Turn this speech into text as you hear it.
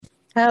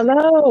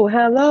Hello,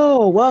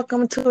 hello.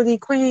 Welcome to the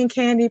Queen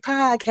Candy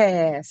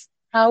Podcast.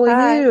 How are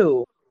Hi,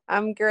 you?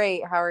 I'm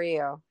great. How are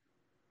you?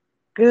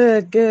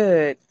 Good,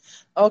 good.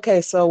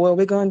 Okay, so what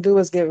we're going to do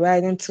is get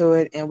right into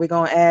it, and we're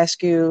going to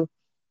ask you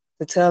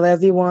to tell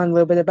everyone a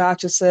little bit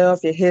about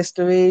yourself, your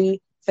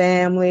history,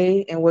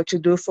 family, and what you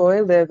do for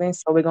a living.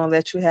 So we're going to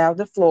let you have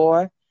the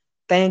floor.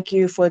 Thank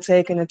you for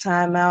taking the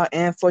time out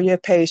and for your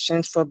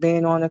patience for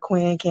being on the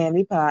Queen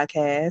Candy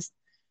Podcast.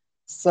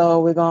 So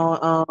we're going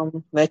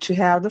to let you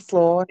have the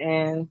floor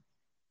and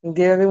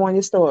give everyone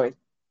your story.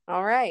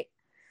 All right.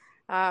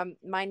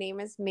 My name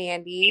is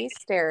Mandy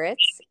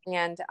Steritz,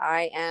 and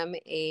I am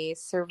a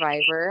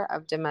survivor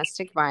of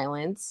domestic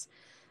violence.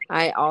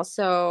 I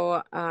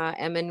also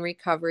am in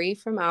recovery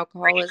from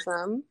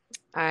alcoholism.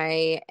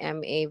 I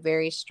am a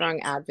very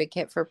strong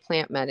advocate for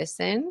plant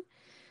medicine,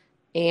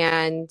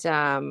 and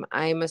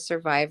I'm a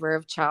survivor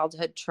of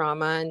childhood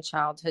trauma and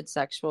childhood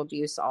sexual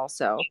abuse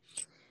also.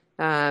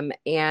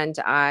 And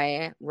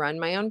I run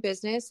my own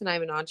business and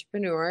I'm an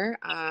entrepreneur.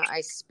 I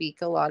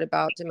speak a lot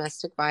about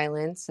domestic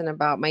violence and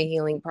about my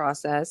healing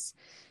process.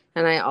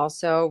 And I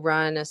also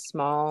run a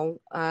small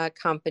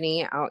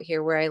company out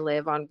here where I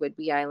live on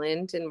Whidbey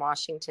Island in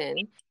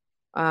Washington,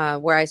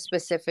 where I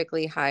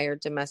specifically hire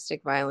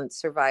domestic violence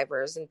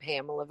survivors and pay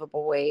them a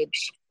livable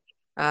wage.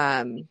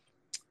 Um,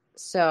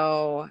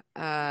 so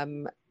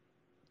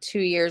 2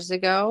 years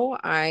ago,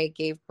 I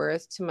gave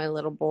birth to my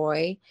little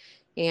boy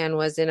and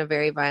was in a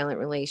very violent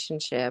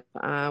relationship.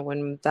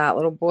 When that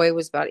little boy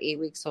was about 8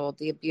 weeks old,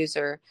 the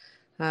abuser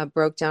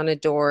broke down a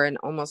door and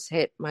almost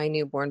hit my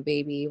newborn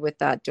baby with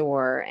that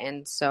door.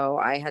 And so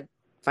I had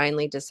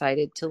finally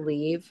decided to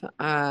leave.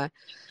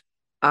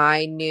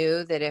 I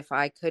knew that if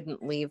I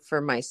couldn't leave for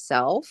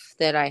myself,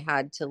 that I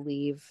had to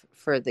leave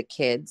for the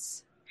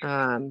kids,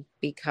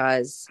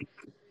 because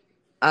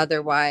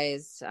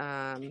otherwise,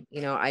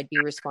 I'd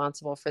be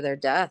responsible for their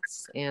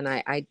deaths. And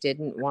I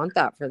didn't want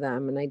that for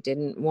them. And I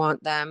didn't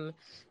want them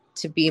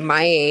to be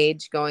my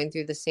age going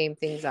through the same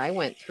things I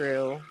went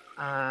through.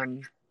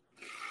 And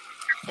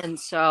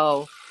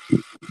so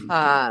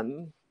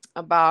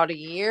about a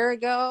year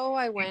ago,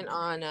 I went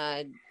on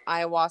a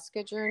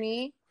ayahuasca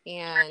journey,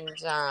 and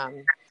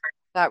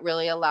that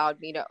really allowed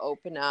me to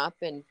open up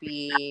and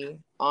be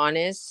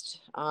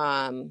honest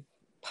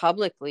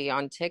publicly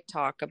on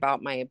TikTok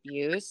about my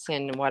abuse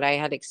and what I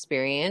had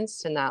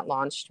experienced. And that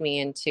launched me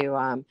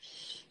into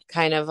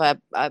kind of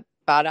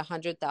about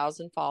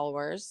 100,000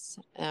 followers.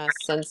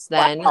 Since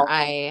then, Wow.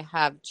 I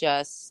have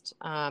just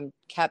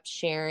kept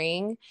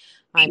sharing.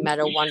 I met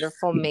a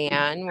wonderful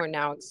man. We're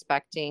now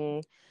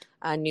expecting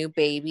a new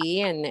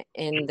baby,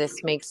 and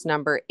this makes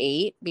number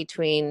 8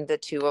 between the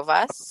two of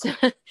us.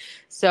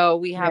 So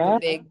we have a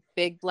Yeah.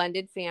 big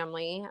blended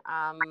family.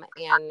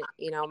 And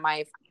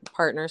my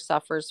partner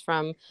suffers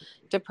from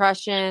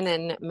depression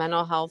and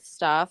mental health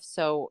stuff.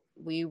 So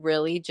we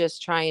really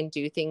just try and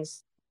do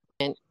things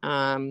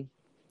um,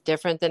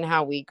 different than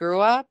how we grew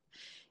up,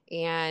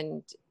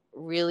 and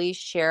really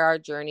share our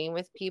journey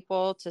with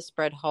people to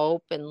spread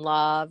hope and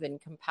love and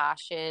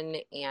compassion,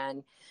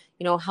 and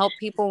help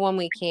people when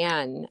we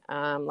can.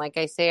 Like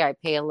I say, I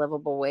pay a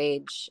livable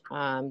wage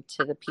to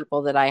the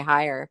people that I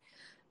hire,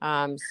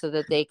 so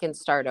that they can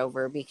start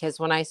over,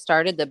 because when I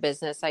started the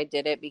business, I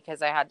did it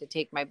because I had to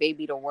take my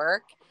baby to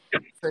work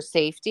for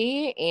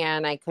safety,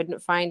 and I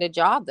couldn't find a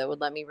job that would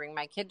let me bring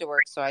my kid to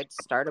work, so I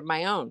started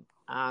my own.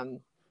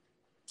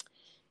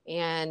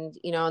 And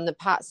in the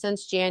past,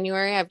 since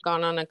January, I've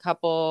gone on a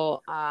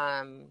couple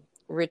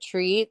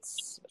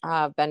retreats.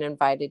 I've been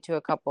invited to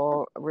a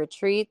couple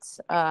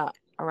retreats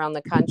around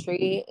the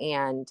country,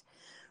 and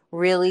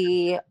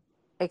really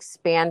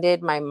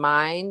expanded my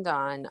mind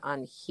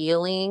on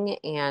healing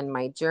and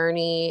my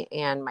journey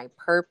and my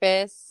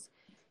purpose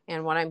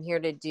and what I'm here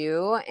to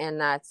do.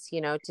 And that's,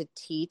 to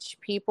teach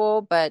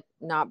people, but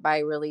not by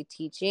really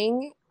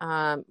teaching,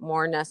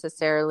 more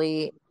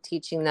necessarily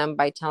teaching them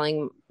by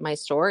telling my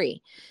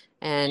story,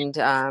 and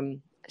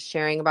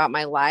sharing about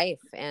my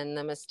life and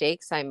the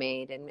mistakes I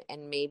made.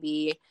 And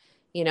maybe,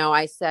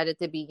 I said at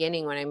the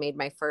beginning when I made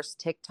my first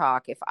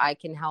TikTok, if I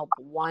can help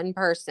one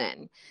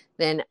person,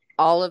 then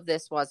all of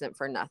this wasn't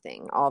for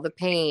nothing. All the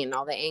pain,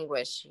 all the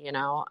anguish,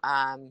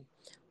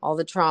 all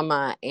the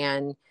trauma.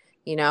 And,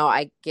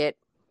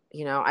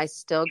 I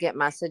still get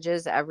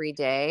messages every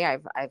day.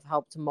 I've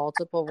helped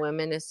multiple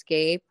women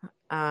escape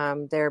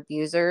their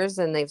abusers,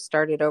 and they've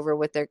started over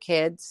with their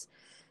kids.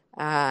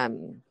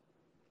 Um,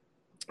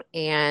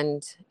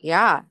 and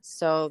yeah,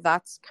 so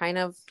that's kind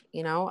of,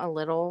 a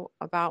little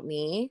about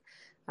me.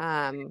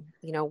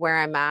 Where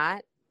I'm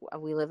at.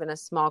 We live in a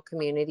small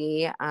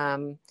community.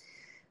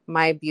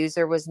 My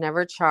abuser was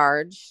never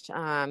charged.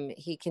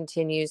 He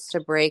continues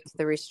to break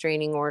the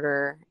restraining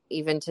order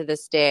even to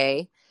this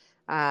day.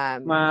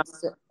 Um, Wow.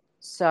 so,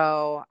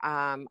 so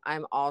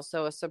I'm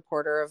also a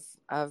supporter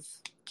of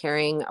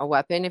carrying a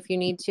weapon if you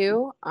need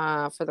to,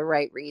 for the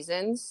right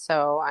reasons.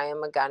 So I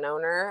am a gun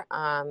owner,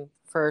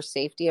 for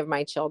safety of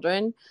my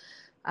children.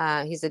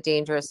 He's a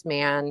dangerous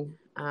man.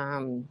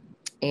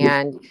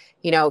 And,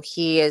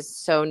 he is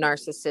so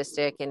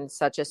narcissistic and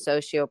such a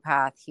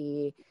sociopath.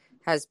 He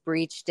has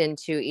breached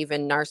into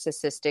even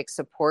narcissistic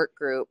support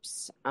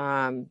groups,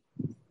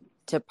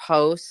 to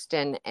post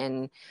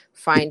and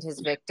find his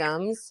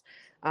victims.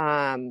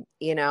 So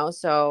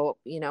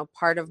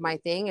part of my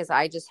thing is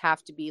I just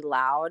have to be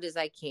loud as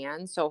I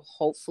can. So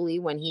hopefully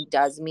when he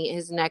does meet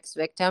his next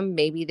victim,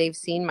 maybe they've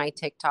seen my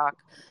TikTok,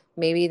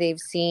 maybe they've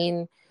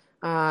seen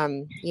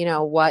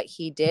what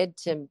he did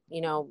to,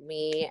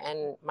 me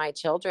and my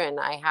children.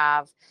 I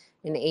have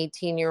an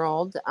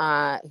 18-year-old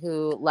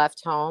who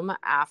left home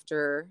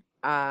after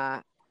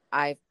I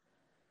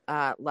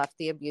left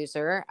the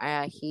abuser.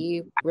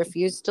 He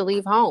refused to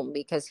leave home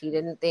because he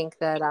didn't think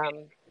that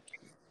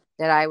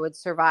I would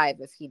survive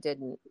if he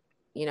didn't,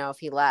 if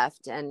he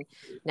left. And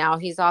now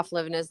he's off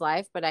living his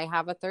life. But I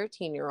have a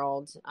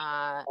 13-year-old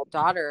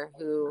daughter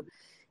who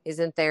is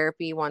in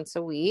therapy once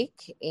a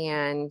week,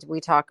 and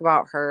we talk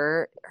about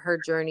her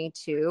journey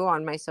too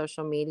on my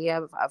social media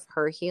of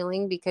her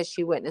healing, because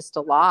she witnessed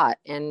a lot.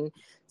 And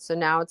so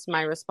now it's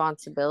my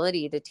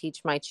responsibility to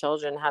teach my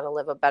children how to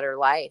live a better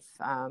life.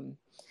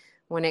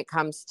 When it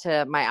comes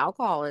to my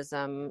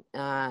alcoholism,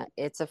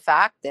 it's a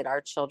fact that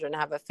our children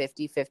have a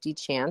 50-50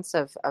 chance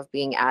of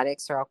being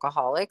addicts or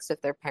alcoholics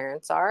if their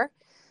parents are.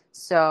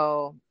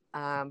 So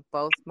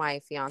both my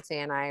fiance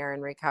and I are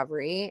in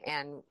recovery,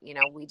 and,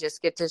 we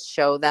just get to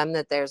show them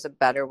that there's a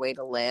better way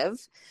to live.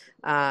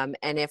 And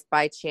if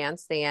by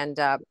chance they end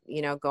up,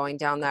 going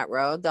down that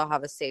road, they'll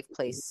have a safe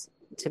place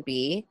to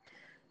be.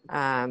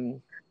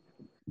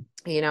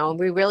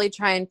 We really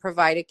try and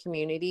provide a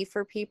community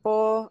for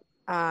people,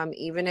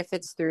 even if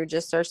it's through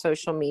just our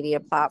social media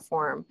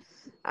platform.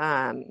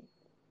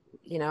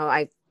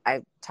 I've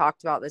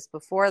talked about this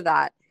before,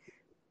 that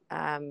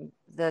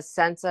the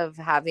sense of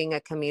having a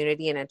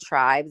community and a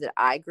tribe that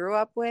I grew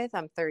up with,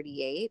 I'm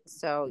 38.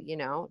 So,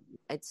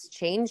 it's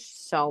changed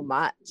so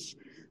much.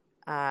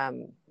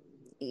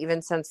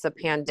 Even since the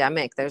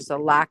pandemic, there's a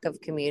lack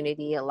of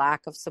community, a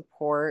lack of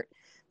support.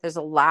 There's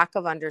a lack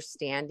of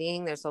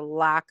understanding. There's a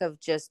lack of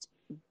just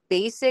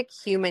basic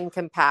human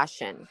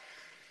compassion.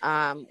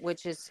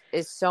 Which is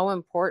so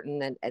important,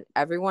 that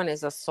everyone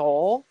is a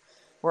soul.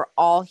 We're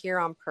all here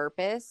on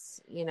purpose.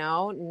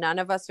 None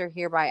of us are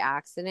here by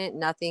accident.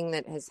 Nothing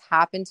that has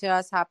happened to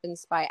us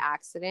happens by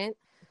accident.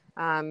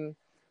 And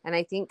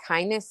I think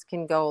kindness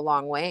can go a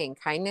long way, and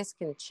kindness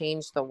can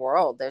change the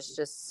world. There's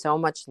just so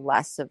much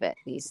less of it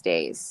these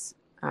days.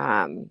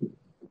 Wow,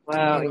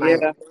 in my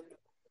yeah.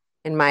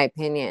 in my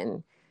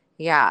opinion.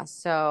 Yeah.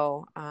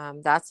 So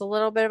that's a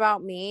little bit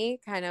about me,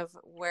 kind of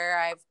where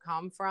I've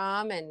come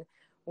from and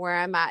where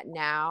I'm at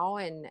now.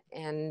 And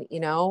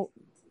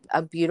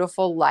a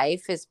beautiful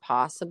life is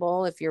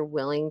possible if you're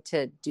willing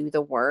to do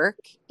the work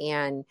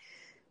and,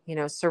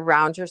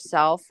 surround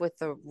yourself with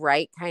the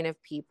right kind of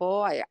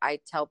people. I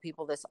tell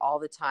people this all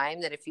the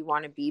time, that if you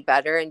want to be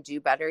better and do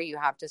better, you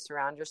have to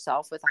surround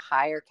yourself with a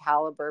higher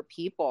caliber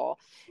people.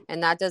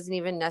 And that doesn't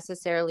even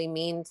necessarily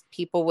mean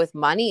people with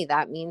money.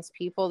 That means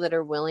people that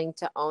are willing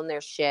to own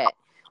their shit,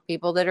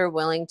 people that are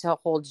willing to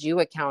hold you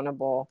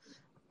accountable,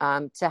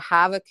 to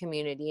have a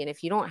community. And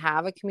if you don't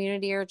have a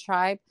community or a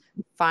tribe,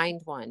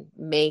 find one,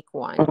 make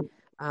one.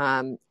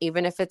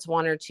 Even if it's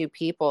one or two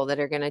people that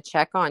are going to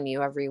check on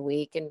you every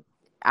week and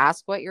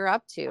ask what you're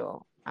up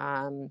to.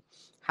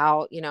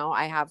 How,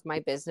 I have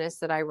my business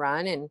that I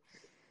run, and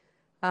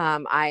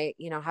I,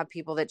 have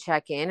people that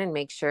check in and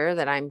make sure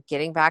that I'm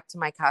getting back to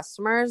my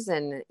customers,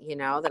 and,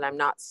 that I'm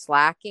not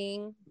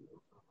slacking.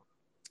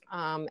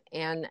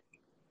 And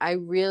I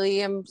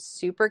really am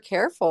super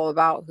careful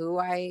about who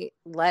I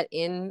let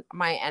in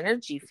my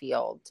energy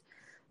field.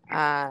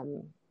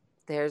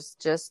 There's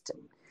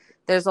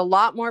a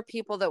lot more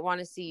people that want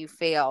to see you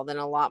fail than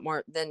a lot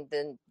more than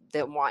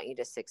that want you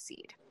to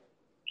succeed.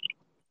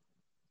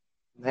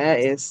 That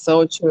is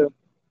so true.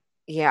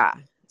 Yeah.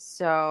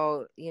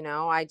 So,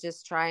 I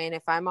just try, and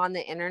if I'm on the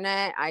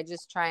internet, I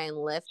just try and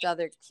lift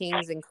other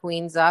kings and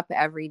queens up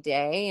every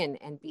day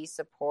and be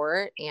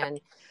support. And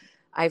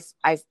I've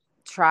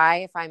try,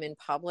 if I'm in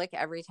public,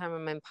 every time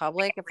I'm in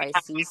public, if I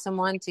see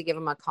someone, to give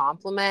them a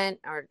compliment.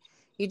 Or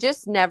you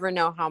just never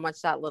know how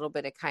much that little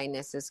bit of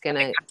kindness is going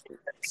to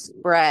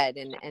spread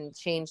and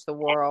change the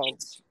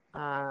world.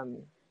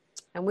 And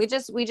we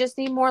just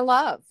need more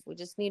love. We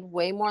just need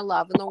way more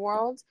love in the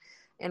world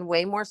and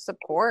way more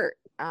support.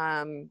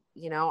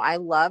 I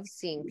love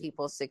seeing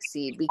people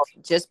succeed.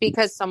 Just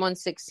because someone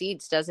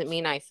succeeds doesn't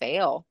mean I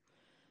fail.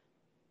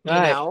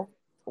 Right.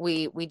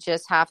 We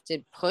just have to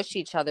push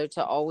each other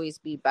to always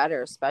be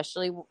better,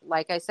 especially,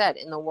 like I said,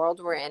 in the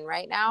world we're in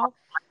right now.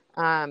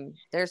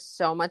 There's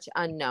so much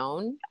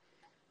unknown.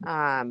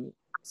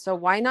 So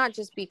why not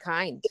just be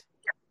kind?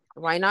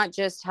 Why not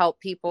just help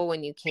people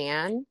when you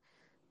can,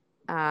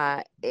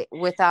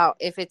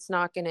 if it's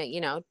not going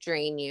to,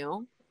 drain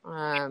you.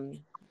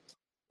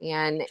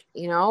 And,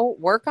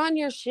 work on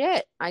your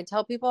shit. I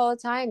tell people all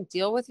the time,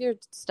 deal with your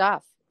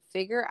stuff,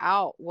 figure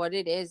out what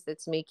it is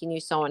that's making you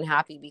so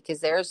unhappy, because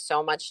there's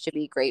so much to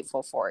be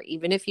grateful for.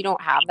 Even if you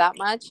don't have that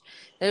much,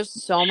 there's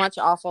so much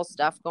awful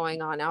stuff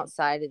going on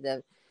outside of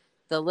the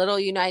little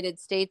United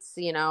States,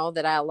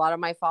 that a lot of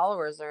my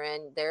followers are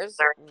in. There's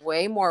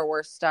way more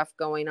worse stuff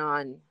going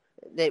on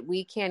that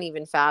we can't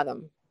even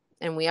fathom.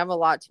 And we have a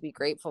lot to be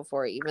grateful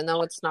for, even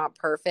though it's not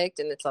perfect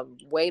and it's a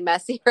way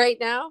messy right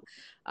now.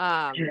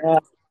 Yeah.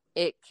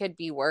 It could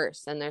be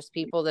worse. And there's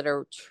people that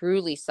are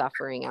truly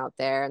suffering out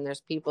there. And there's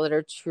people that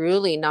are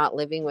truly not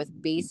living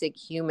with basic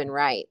human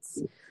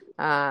rights.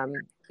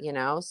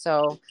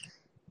 So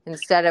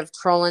instead of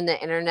trolling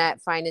the internet,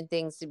 finding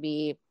things to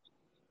be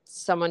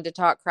someone to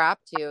talk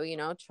crap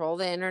to, troll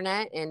the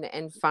internet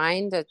and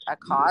find a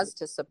cause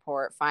to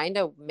support, find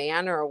a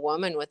man or a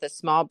woman with a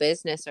small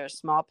business or a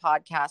small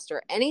podcast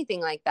or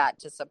anything like that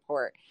to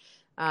support.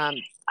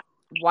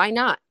 Why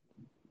not?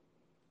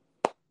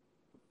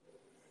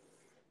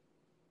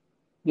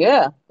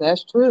 Yeah,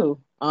 that's true.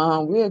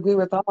 We agree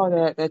with all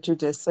that you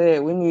just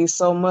said. We need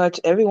so much.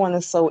 Everyone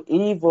is so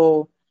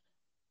evil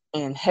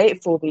and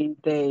hateful these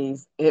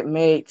days. It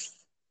makes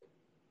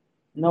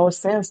no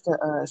sense to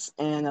us.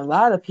 And a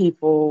lot of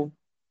people,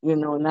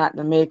 not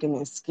to make an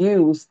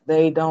excuse,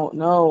 they don't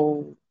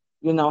know,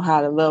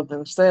 how to love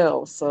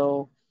themselves.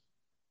 So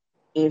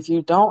if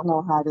you don't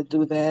know how to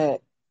do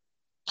that,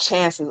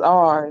 chances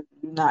are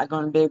you're not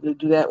going to be able to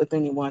do that with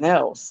anyone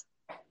else.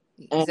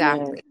 And,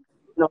 Exactly.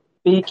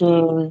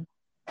 speaking,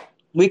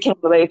 we can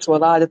relate to a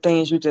lot of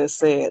things you just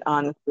said,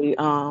 honestly.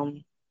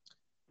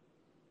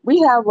 We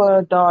have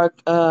a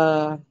dark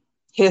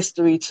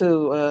history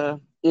too,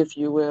 if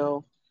you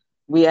will.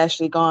 We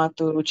actually gone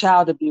through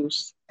child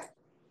abuse,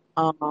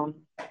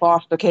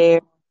 foster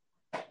care,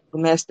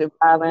 domestic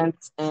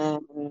violence,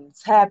 and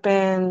it's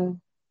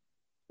happened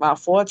about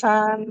 4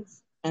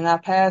 times in our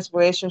past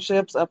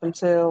relationships up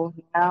until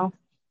now.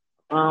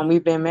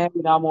 We've been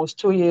married almost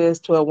 2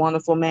 years to a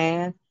wonderful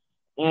man,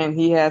 and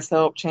he has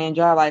helped change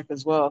our life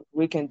as well.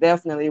 We can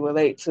definitely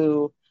relate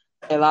to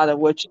a lot of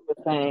what you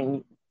were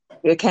saying.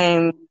 It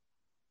came,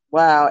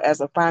 wow,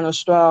 as a final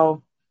straw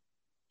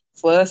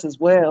for us as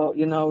well,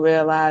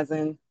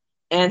 realizing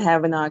and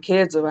having our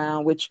kids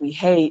around, which we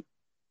hate.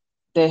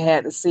 They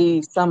had to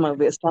see some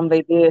of it. Some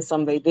they did,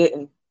 some they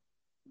didn't.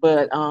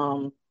 But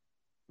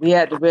we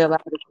had to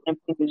realize the same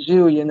thing as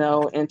you,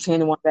 and to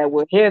anyone that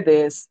will hear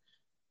this,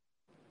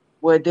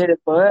 what did it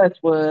for us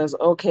was,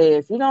 okay,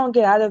 if you don't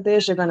get out of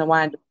this, you're going to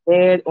wind up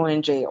dead or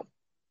in jail.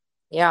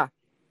 Yeah.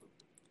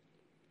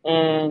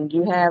 And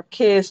you have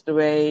kids to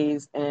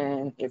raise.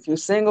 And if you're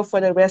single for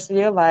the rest of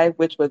your life,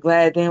 which we're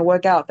glad it didn't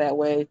work out that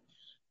way,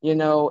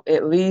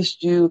 at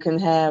least you can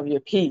have your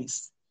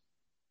peace.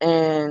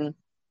 And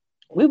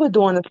we were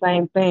doing the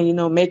same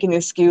thing, making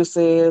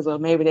excuses, or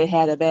maybe they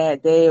had a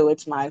bad day, or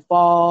it's my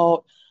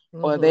fault,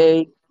 or Mm-hmm.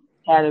 they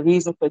had a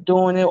reason for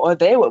doing it, or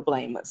they would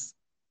blame us.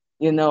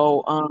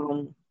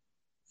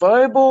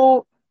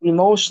 Verbal,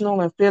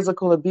 emotional, and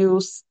physical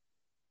abuse,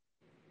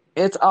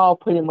 it's all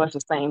pretty much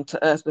the same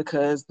to us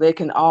because they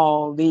can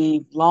all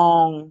leave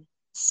long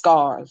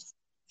scars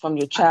from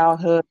your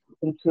childhood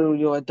into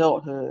your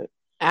adulthood.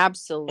 And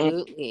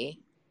Absolutely.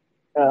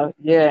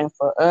 yeah, and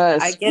for I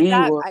us, get we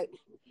that. were,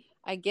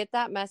 I get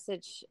that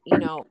message,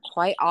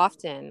 quite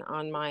often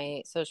on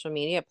my social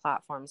media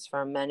platforms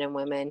from men and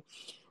women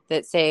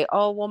that say,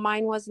 "Oh, well,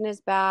 mine wasn't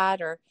as bad,"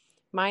 or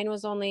 "Mine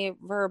was only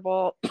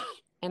verbal."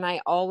 And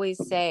I always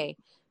say,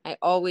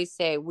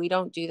 we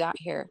don't do that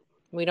here.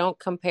 We don't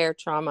compare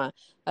trauma.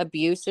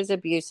 Abuse is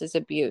abuse is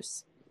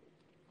abuse.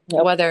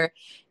 yep, Whether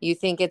you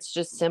think it's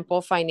just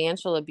simple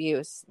financial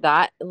abuse,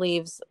 that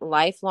leaves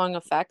lifelong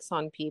effects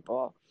on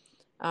people.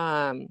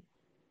 Um,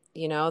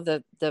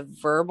 the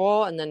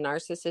verbal and the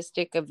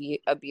narcissistic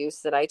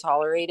abuse that I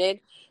tolerated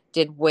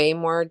did way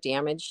more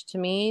damage to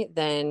me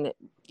than,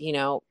 you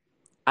know,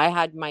 I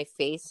had my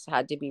face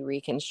had to be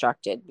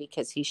reconstructed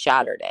because he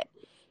shattered it.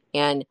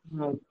 And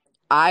mhm,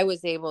 I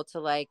was able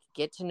to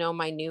get to know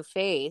my new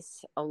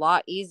face a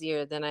lot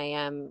easier than I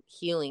am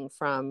healing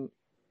from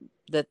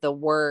the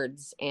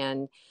words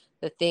and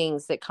the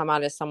things that come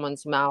out of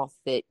someone's mouth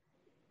that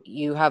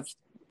you have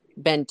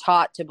been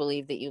taught to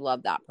believe that you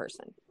love that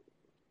person.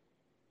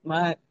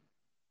 right.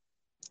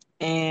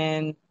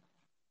 And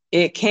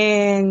it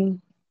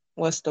can,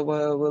 what's the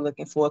word we're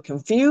looking for?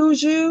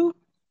 Confuse you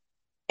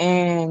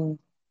and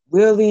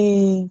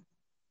really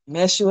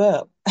mess you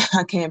up.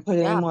 I can't put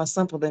it any Yeah. more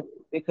simple than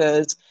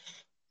because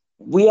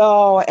we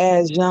all,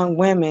 as young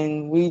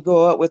women, we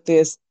grow up with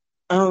this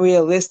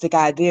unrealistic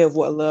idea of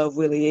what love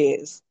really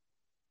is,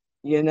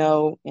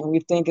 and we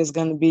think it's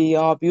going to be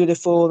all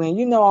beautiful.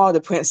 And all the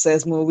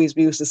princess movies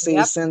we used to see,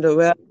 Yep.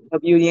 Cinderella,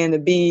 Beauty and the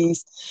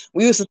Beast.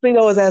 We used to see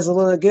those as a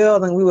little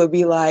girl, and we would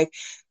be like,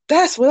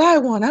 that's what I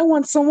want. I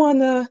want someone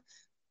to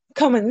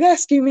come and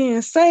rescue me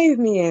and save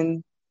me.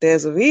 And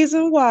there's a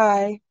reason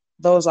why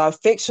those are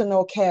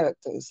fictional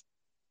characters,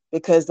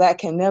 because that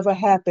can never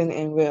happen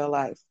in real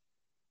life.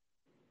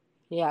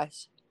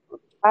 Yes.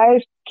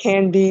 Life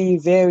can be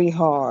very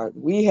hard.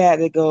 We had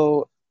to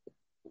go,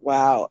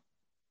 wow,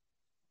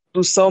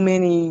 through so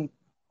many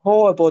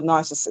horrible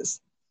narcissist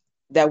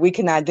that we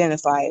can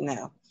identify it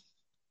now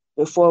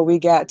before we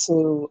got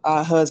to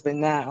our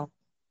husband now.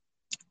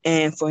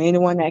 And for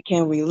anyone that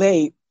can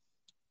relate,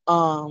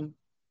 um,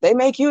 they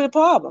make you the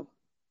problem.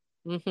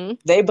 Mm-hmm.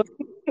 They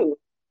believe you,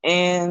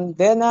 and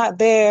they're not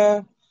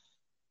there,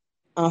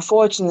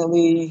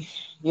 unfortunately,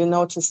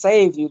 to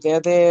save you. They're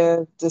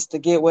there just to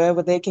get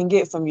whatever they can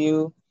get from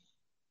you.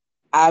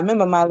 I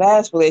remember my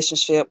last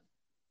relationship.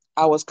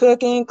 I was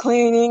cooking,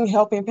 cleaning,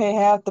 helping pay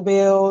half the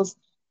bills,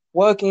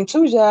 working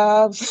two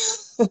jobs,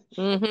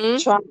 Mm-hmm.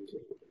 trying to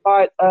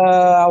start.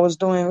 I was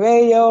doing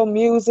radio,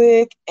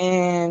 music,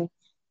 and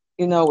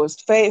was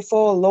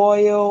faithful,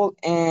 loyal.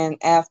 And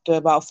after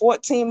about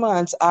 14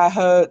 months, I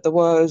heard the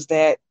words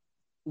that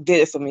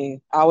did it for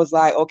me. I was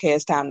like, okay,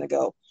 it's time to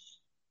go.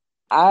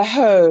 I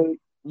heard,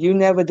 you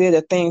never did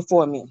a thing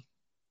for me.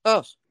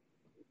 Oh,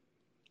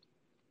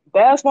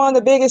 That's one of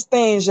the biggest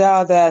things,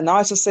 y'all, that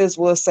narcissists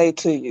will say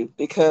to you,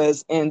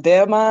 because in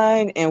their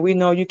mind, and we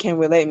know you can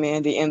relate,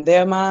 Mandy, in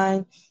their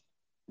mind,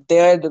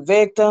 they're the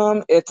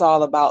victim. It's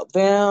all about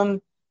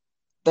them.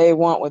 They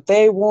want what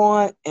they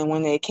want. And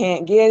when they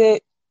can't get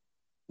it,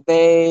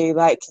 they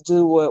like to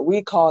do what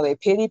we call a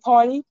pity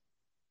party.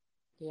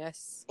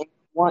 yes. And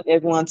want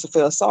everyone to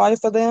feel sorry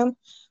for them.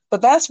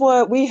 But that's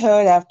what we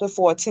heard after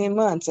 14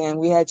 months. And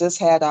we had just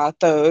had our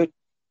third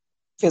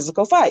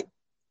physical fight.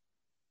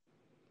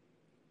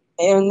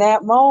 In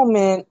that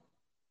moment,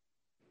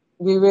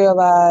 we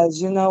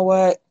realized, you know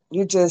what?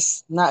 You're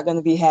just not going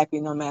to be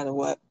happy no matter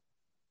what.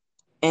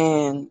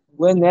 And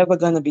we're never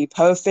going to be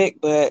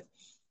perfect, but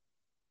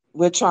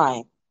we're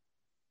trying.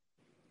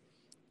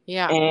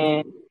 Yeah.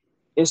 And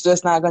it's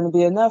just not going to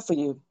be enough for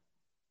you.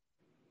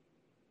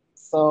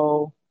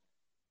 So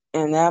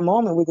in that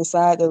moment, we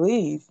decided to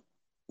leave.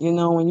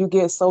 When you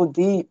get so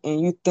deep and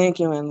you think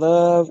you're in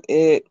love,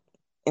 and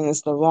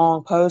it's the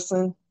wrong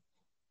person,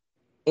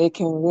 it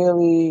can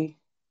really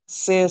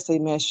seriously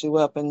mess you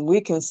up. And we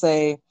can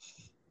say,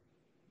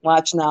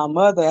 watching our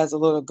mother as a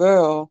little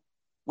girl,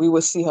 we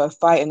would see her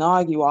fight and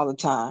argue all the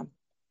time.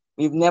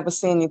 We've never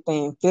seen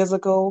anything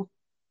physical,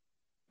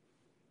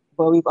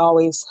 but we've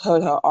always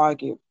heard her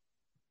argue.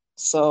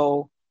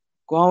 So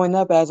growing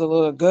up as a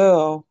little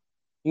girl,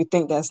 you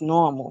think that's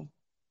normal.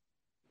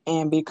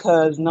 And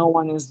because no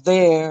one is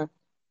there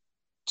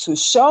to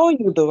show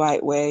you the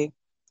right way,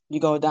 you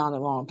go down the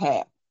wrong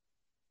path.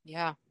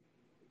 Yeah.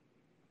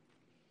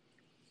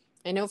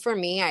 I know for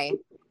me,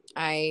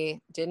 I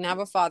didn't have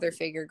a father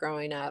figure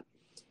growing up.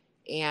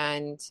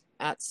 And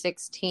at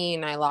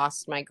 16, I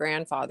lost my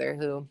grandfather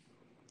who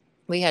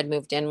we had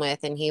moved in with,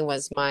 and he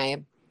was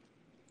my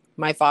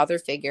father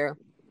figure.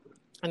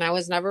 And I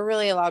was never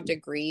really allowed to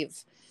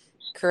grieve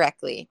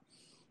correctly.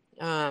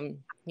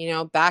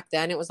 Back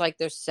then it was like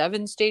there's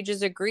 7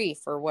 stages of grief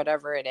or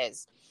whatever it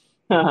is.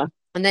 And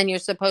then you're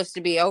supposed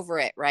to be over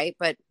it, right?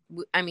 But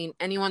I mean,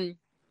 anyone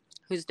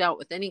who's dealt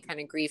with any kind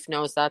of grief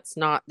knows that's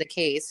not the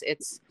case.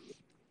 It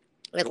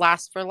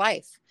lasts for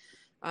life.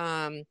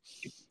 And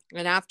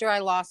after I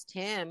lost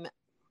him,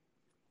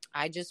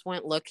 I just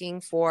went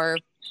looking for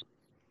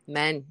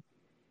men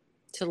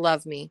to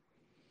love me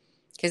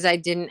because I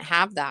didn't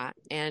have that,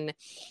 and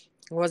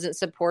wasn't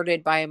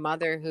supported by a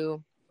mother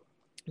who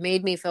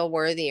made me feel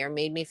worthy or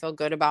made me feel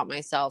good about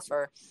myself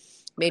or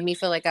made me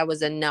feel like I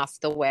was enough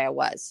the way I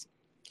was.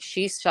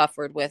 She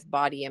suffered with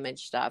body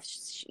image stuff.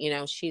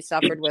 She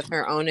suffered with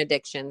her own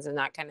addictions and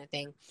that kind of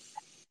thing.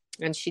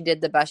 And she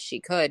did the best she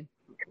could,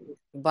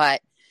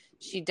 but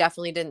she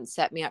definitely didn't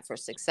set me up for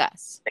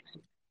success.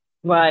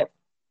 Right.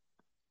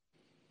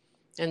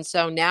 And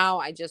so now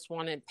I just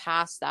wanted to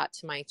pass that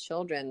to my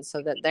children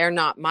so that they're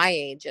not my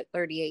age at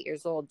 38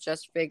 years old,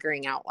 just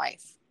figuring out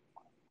life.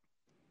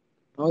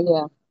 Oh,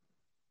 yeah.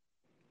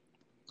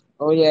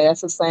 Oh, yeah.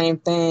 That's the same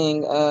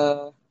thing.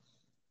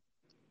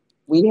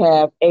 We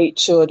have 8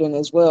 children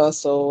as well.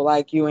 So,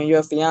 like you and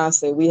your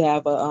fiance, we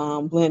have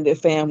a blended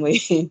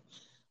family.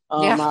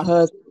 Yeah. My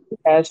husband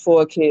has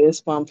 4 kids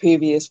from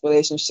previous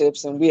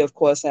relationships, and we, of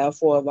course, have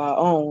 4 of our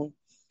own.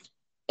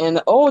 And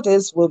the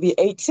oldest will be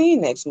 18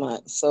 next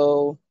month.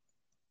 So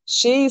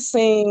she's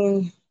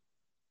seen,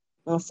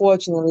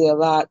 unfortunately, a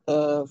lot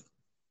of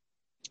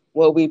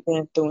what we've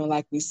been through. And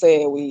like we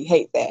said, we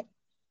hate that.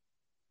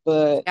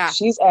 But Yeah.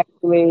 she's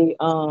actually,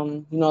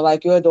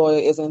 like your daughter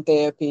is in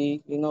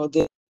therapy,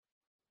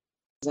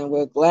 and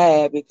we're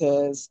glad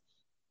because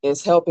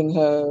it's helping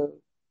her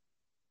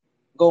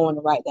go in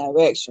the right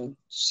direction.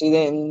 She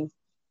didn't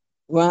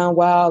run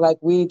wild like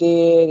we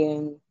did,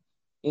 and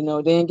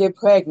didn't get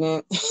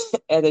pregnant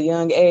at a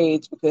young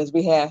age because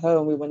we had her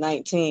when we were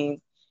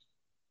 19.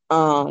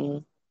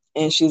 And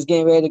she's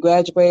getting ready to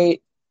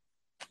graduate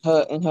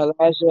her in her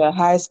last year of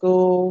high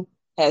school,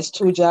 has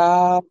 2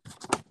 jobs,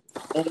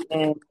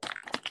 and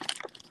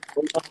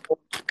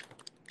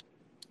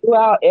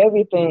throughout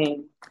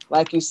everything,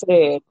 like you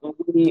said,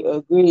 we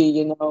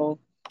agree,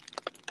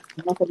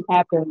 nothing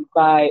happens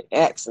by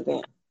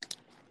accident.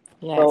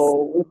 Yes.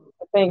 So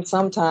I think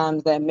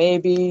sometimes that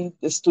maybe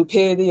the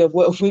stupidity of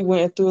what we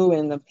went through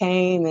and the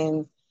pain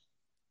and,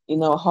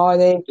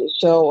 heartache it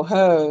showed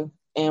her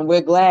And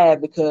we're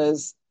glad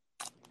because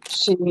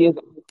she is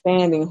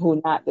understanding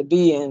who not to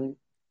be and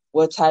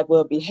what type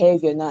of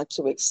behavior not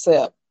to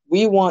accept.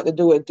 We want to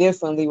do it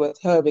differently with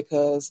her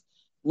because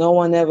no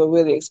one ever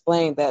really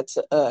explained that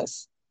to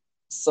us.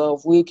 So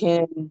if we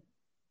can,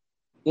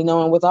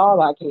 and with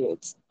all our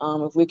kids,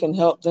 if we can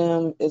help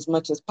them as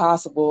much as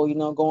possible,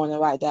 go in the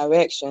right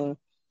direction.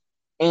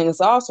 And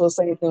it's also the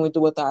same thing we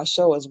do with our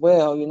show as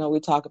well. We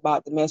talk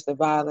about domestic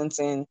violence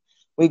and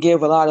we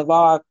give a lot of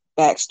our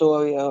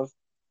backstory of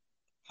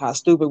how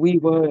stupid we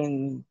were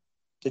and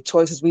the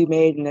choices we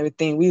made and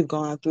everything we've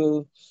gone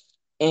through.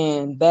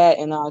 And that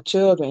in our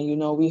children,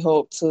 we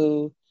hope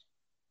to,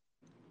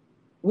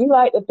 we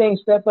like to think,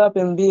 step up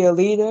and be a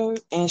leader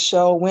and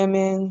show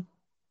women,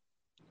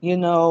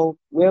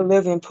 we're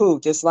living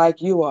proof, just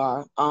like you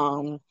are.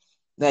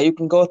 That you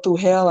can go through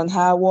hell and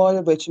high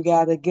water, but you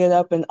got to get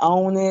up and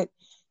own it.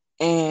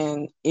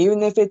 And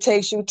even if it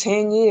takes you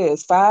 10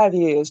 years, 5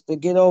 years to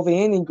get over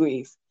any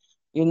grief,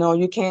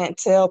 you can't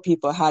tell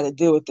people how to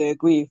deal with their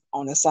grief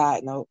on a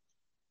side note.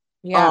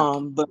 Yeah.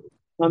 But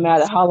no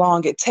matter how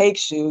long it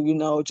takes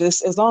you,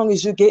 just as long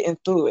as you're getting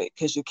through it,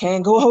 because you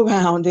can't go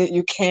around it,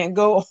 you can't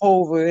go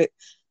over it.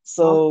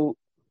 Well,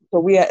 So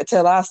we have to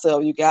tell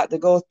ourselves you got to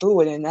go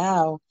through it. And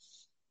now,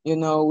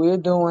 we're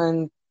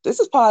doing, this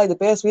is probably the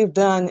best we've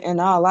done in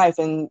our life.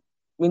 And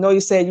we know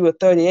you said you were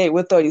 38,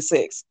 we're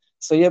 36.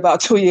 So you're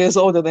about 2 years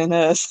older than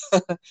us.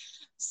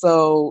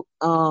 So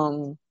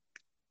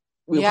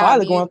we're yeah,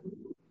 probably going through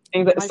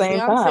things at the my same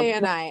time. fiance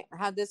and I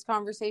had this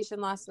conversation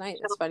last night.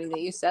 It's funny that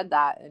you said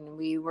that. And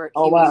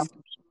Oh wow.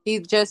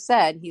 he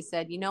said,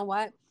 you know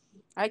what?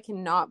 I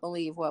cannot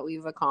believe what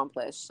we've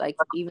accomplished. Like,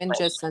 even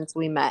just since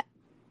we met,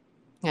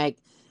 like,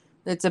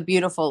 it's a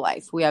beautiful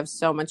life. We have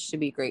so much to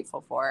be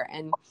grateful for.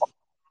 And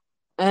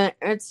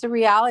it's the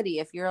reality.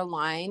 If you're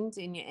aligned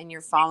and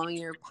you're following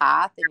your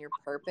path and your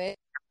purpose,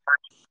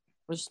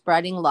 we're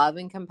spreading love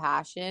and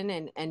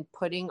compassion and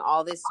putting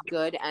all this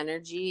good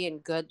energy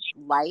and good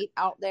light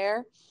out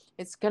there,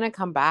 it's going to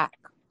come back.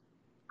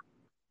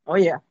 Oh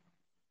yeah.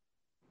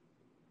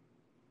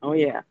 Oh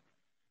yeah.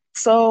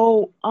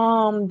 So,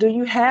 do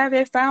you have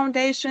a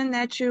foundation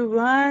that you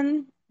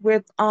run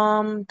with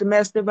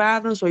domestic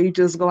violence, or you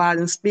just go out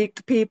and speak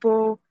to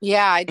people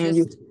Yeah, I and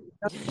you?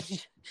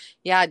 just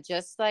yeah,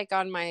 just like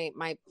on my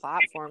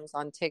platforms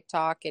on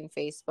TikTok and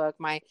Facebook.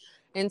 My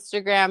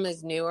Instagram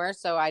is newer,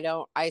 so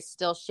I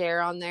still share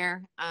on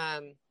there.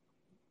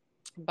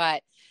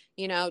 But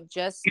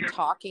just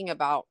talking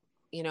about,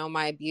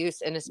 my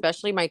abuse and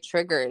especially my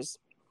triggers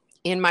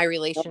in my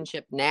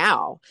relationship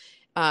now.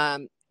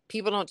 Um,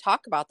 People don't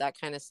talk about that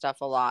kind of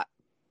stuff a lot.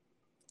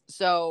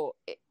 So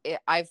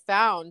I've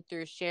found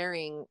through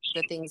sharing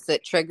the things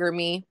that trigger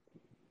me,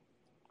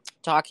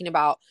 talking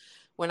about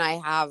when I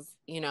have,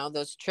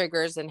 those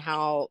triggers and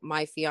how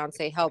my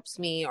fiance helps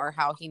me or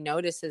how he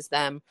notices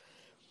them,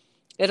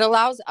 it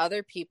allows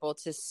other people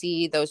to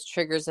see those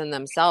triggers in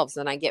themselves.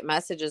 And I get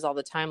messages all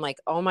the time like,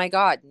 oh my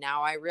God,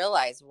 now I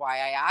realize why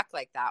I act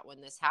like that when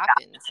this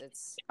happens.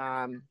 It's,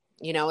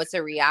 it's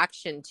a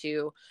reaction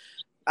to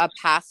a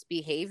past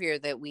behavior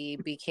that we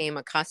became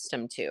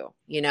accustomed to.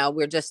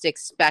 We're just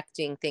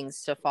expecting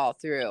things to fall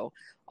through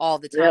all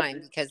the Yep. time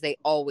because they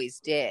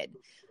always did.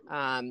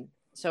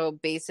 So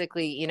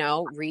basically,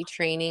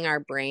 retraining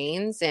our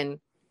brains, and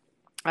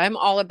I'm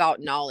all about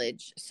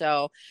knowledge.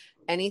 So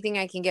anything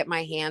I can get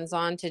my hands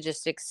on to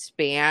just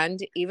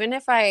expand, even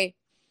if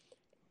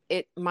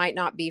it might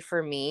not be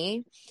for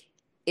me,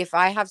 if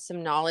I have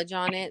some knowledge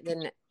on it,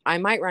 then I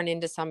might run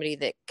into somebody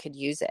that could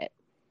use it.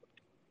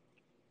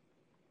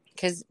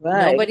 Because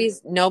Right.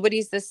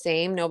 nobody's the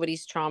same.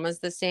 Nobody's trauma is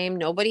the same.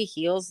 Nobody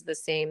heals the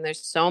same.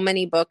 There's so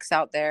many books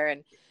out there,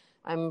 and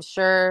I'm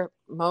sure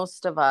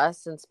most of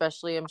us, and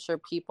especially I'm sure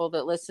people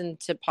that listen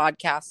to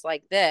podcasts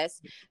like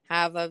this,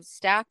 have a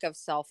stack of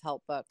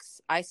self-help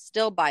books. I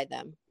still buy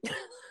them.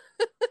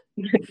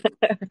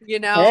 you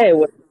know? Hey,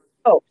 what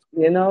helps?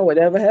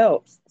 Whatever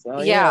helps.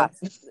 So yeah.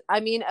 Yeah. I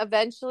mean,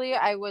 eventually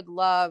I would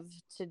love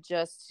to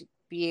just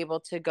be able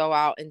to go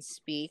out and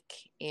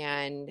speak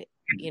and,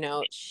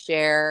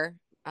 share.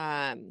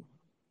 And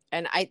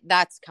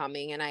that's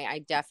coming. And I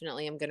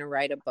definitely am going to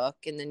write a book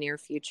in the near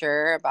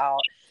future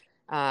about,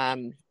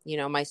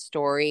 my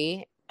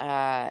story,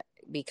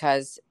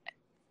 because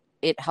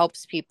it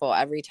helps people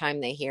every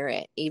time they hear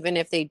it, even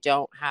if they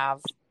don't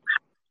have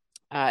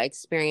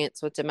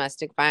experience with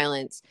domestic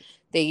violence.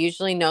 They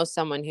usually know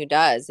someone who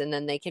does, and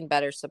then they can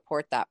better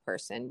support that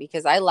person,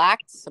 because I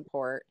lacked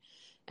support.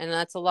 And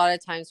that's a lot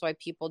of times why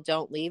people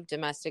don't leave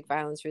domestic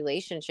violence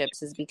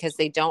relationships, is because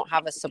they don't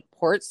have a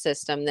support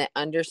system that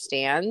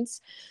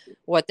understands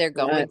what they're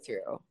going Right.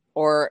 through,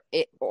 or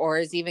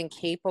is even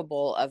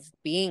capable of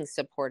being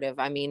supportive.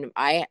 I mean,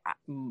 I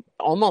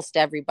almost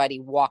everybody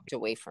walked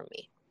away from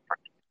me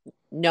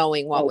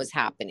knowing what Oh, was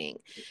happening.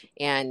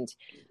 And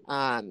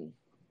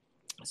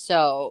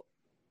so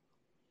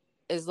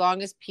as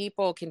long as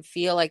people can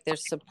feel like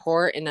there's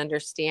support and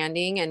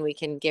understanding, and we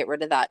can get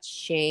rid of that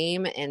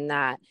shame and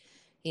that,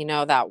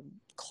 that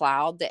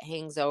cloud that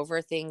hangs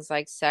over things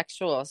like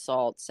sexual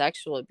assault,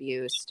 sexual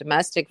abuse,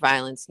 domestic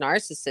violence,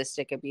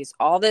 narcissistic abuse,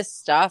 all this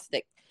stuff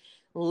that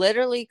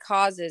literally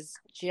causes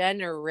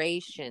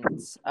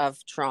generations of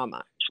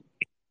trauma.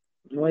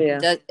 Oh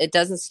yeah. It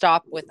doesn't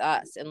stop with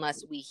us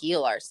unless we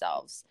heal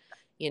ourselves.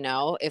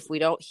 If we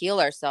don't heal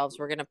ourselves,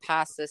 we're going to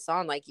pass this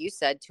on, like you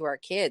said, to our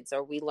kids,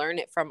 or we learn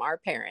it from our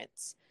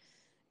parents.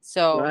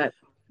 So Right.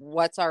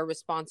 what's our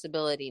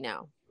responsibility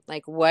now?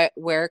 Like,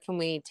 where can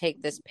we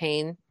take this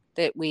pain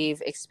that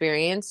we've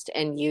experienced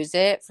and use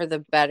it for the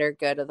better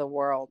good of the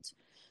world?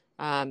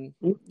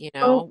 You So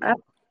know, I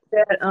think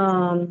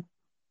that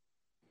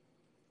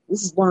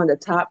this is one of the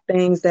top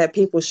things that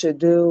people should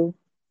do.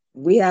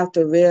 We have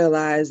to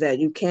realize that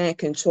you can't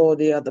control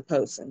the other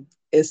person.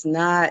 It's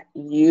not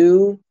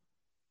you,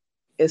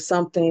 it's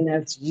something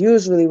that's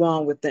usually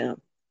wrong with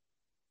them.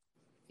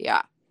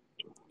 yeah,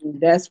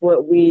 That's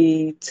what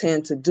we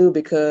tend to do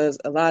because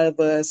a lot of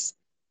us,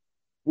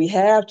 we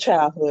have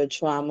childhood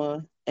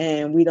trauma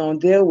and we don't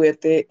deal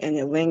with it and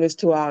it lingers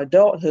to our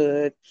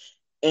adulthood.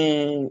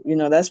 And,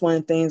 that's one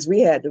of the things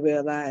we had to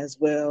realize.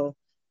 Well,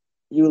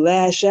 you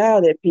lash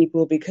out at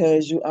people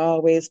because you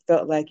always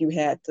felt like you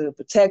had to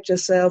protect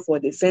yourself or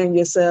defend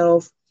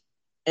yourself.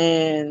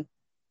 And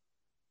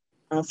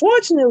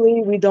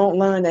unfortunately, we don't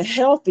learn the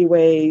healthy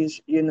ways,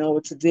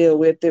 to deal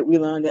with it. We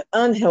learn the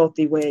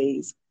unhealthy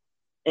ways.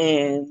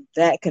 And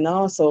that can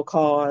also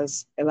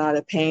cause a lot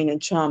of pain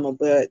and trauma.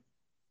 But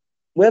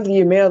whether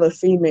you're male or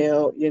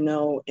female,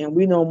 and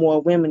we know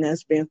more women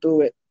that's been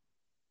through it,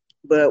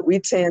 but we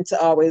tend to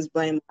always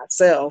blame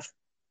ourselves.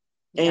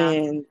 yeah,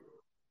 And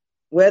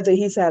whether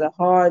he's had a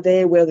hard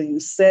day, whether you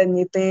said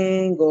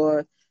anything,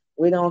 or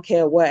we don't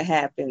care what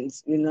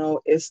happens,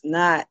 it's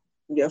not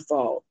your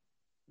fault.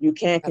 You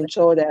can't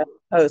control that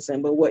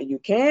person, but what you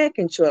can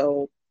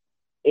control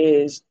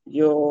is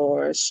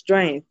your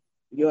strength,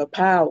 your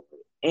power,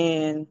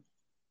 and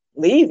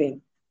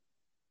leaving.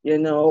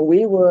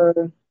 We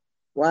were,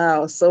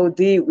 wow, so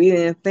deep, we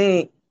didn't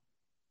think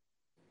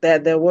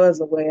that there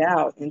was a way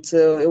out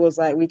until it was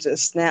like we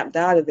just snapped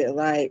out of it.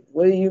 Like,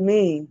 what do you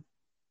mean?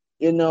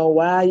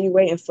 Why are you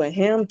waiting for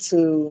him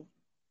to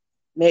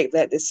make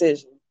that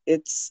decision?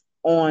 It's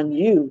on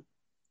you,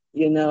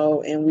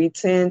 and we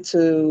tend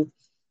to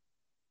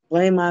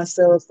blame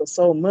ourselves for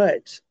so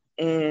much.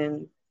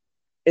 And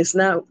it's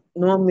not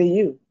normally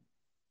you,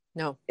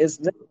 no, it's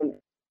them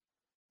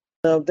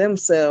of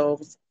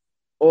themselves,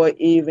 or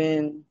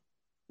even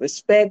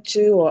respect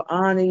you or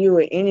honor you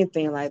or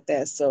anything like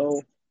that.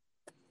 So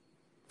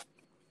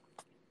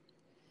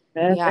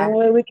that's the yeah, only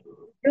way we can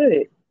do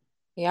it.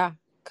 yeah.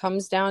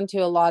 Comes down to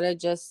a lot of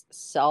just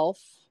self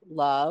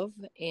love.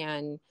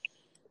 And,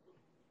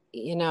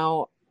 you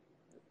know,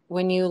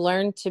 when you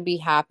learn to be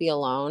happy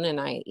alone, and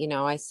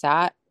I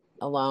sat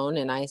alone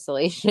in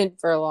isolation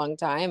for a long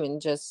time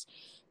and just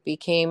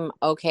became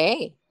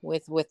okay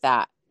with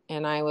that.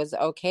 And I was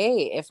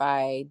okay if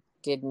I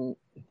didn't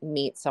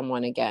meet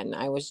someone again.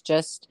 I was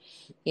just,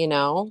 you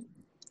know,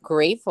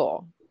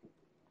 grateful.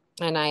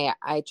 And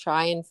I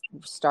try and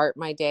start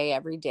my day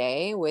every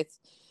day with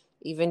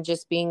even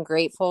just being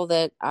grateful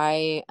that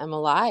I am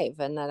alive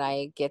and that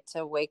I get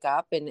to wake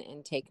up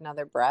and take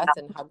another breath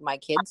and hug my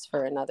kids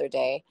for another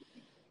day.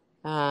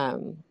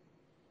 um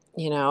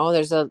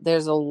there's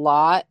a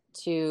lot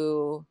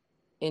to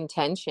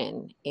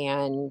intention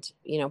and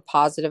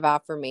positive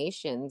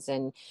affirmations,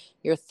 and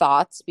your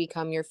thoughts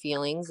become your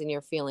feelings and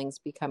your feelings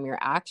become your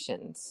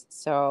actions.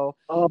 So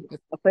Oh,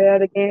 I'll say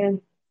that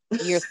again.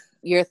 your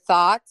your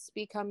thoughts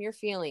become your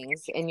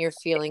feelings and your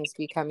feelings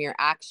become your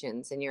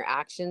actions, and your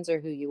actions are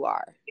who you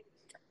are.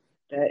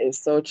 That is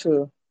so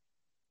true.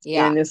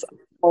 Yeah. And it's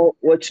all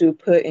what you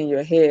put in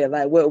your head.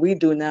 Like what we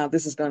do now,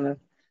 this is gonna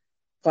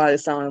probably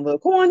sound a little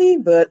corny,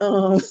 but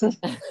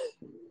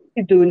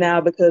we do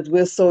now because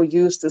we're so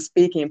used to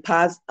speaking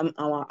positive,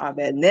 our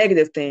bad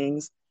negative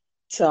things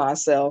to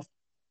ourselves.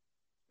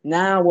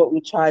 Now, what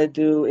we try to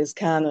do is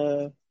kind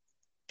of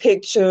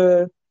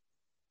picture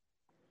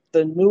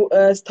the new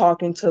us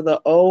talking to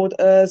the old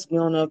us. We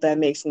don't know if that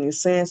makes any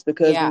sense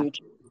because when Yeah. you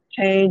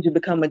change, you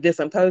become a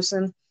different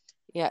person.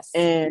 Yes.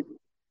 And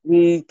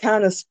we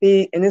kind of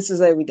speak, and this is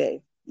every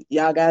day.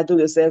 Y'all got to do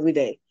this every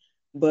day.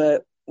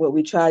 But what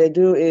we try to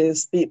do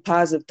is speak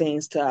positive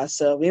things to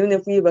ourselves. Even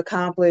if we've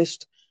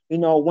accomplished,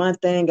 one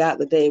thing out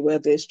the day,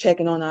 whether it's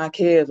checking on our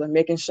kids or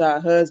making sure our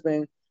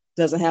husband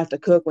doesn't have to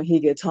cook when he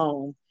gets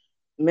home.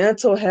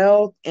 Mental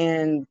health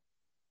and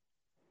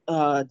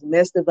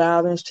domestic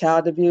violence,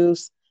 child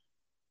abuse,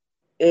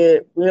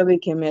 it really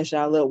can mess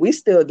y'all up. We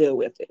still deal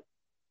with it,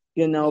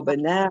 Yeah. but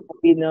now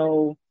we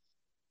know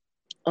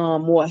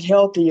more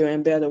healthier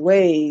and better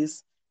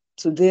ways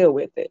to deal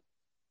with it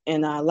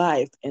in our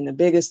life. And the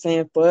biggest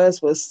thing for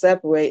us was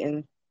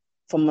separating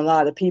from a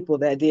lot of people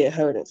that did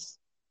hurt us.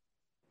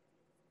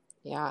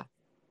 Yeah.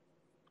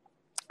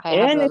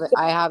 And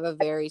I have a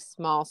very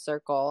small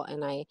circle,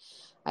 and I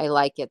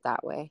like it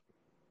that way.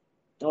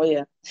 oh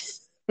yeah,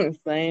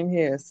 same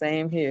here,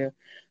 same here.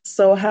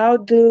 So how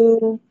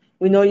do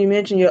we know you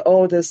mentioned your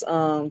oldest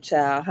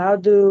child? How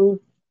do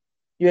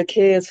your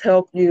kids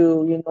help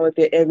you, with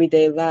your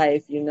everyday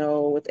life,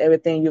 with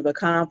everything you've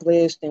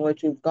accomplished and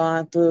what you've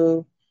gone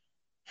through?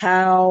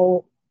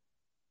 How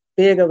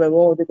big of a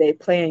role did they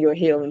play in your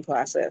healing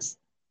process?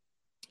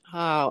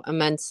 Oh,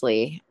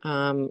 immensely.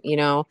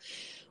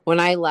 When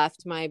I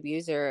left my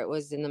abuser, it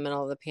was in the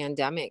middle of the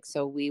pandemic.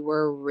 So we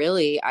were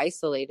really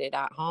isolated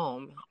at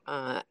home.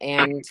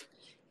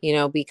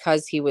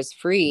 Because he was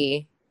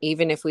free,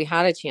 even if we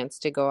had a chance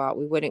to go out,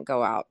 we wouldn't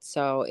go out.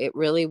 So it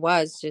really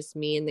was just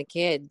me and the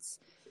kids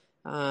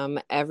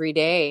every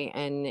day.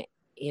 And,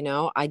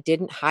 I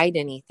didn't hide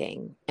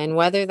anything. And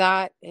whether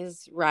that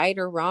is right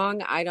or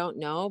wrong, I don't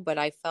know. But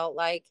I felt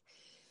like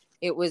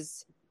it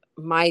was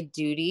my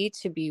duty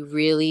to be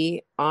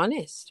really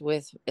honest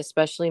with,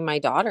 especially my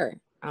daughter,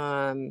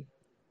 No,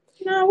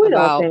 we don't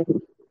about, think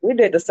we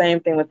did the same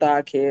thing with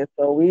our kids,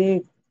 so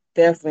we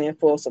definitely in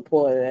full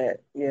support of that.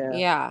 Yeah.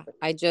 yeah,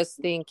 I just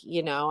think,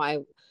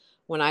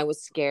 when I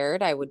was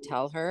scared, I would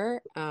tell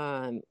her,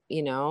 I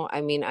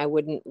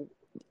wouldn't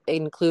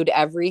include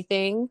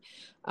everything.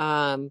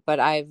 But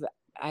I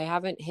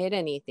haven't hid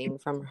anything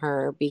from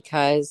her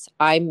because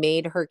I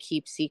made her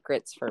keep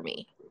secrets for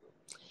me.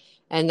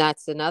 And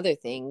that's another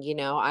thing,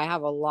 I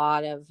have a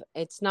lot of,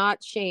 it's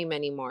not shame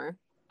anymore.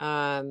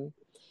 Um,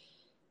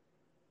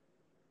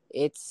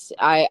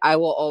 I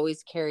will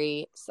always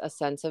carry a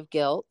sense of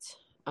guilt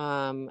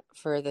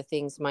for the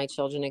things my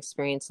children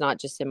experience, not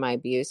just in my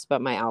abuse,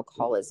 but my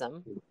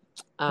alcoholism.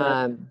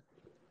 Yeah. Um,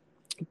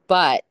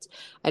 but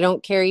I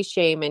don't carry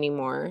shame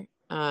anymore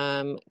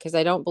because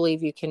I don't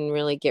believe you can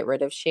really get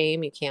rid of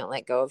shame. You can't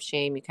let go of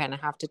shame. You kind of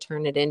have to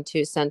turn it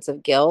into a sense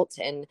of guilt,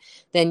 and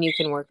then you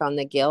can work on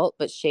the guilt.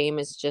 But shame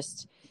is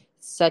just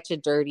such a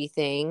dirty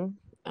thing.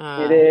 It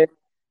Uh, is.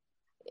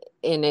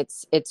 and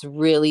it's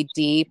really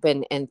deep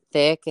and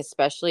thick,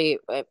 especially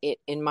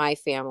in my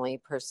family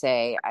per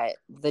se.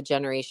 The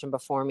generation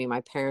before me,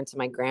 my parents and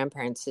my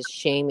grandparents, his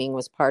shaming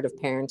was part of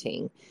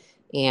parenting,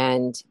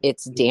 and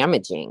it's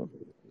damaging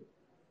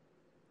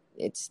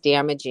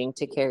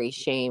to carry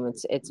shame.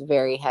 It's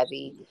very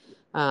heavy.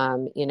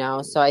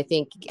 So I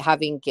think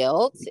having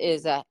guilt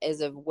is a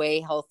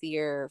way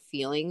healthier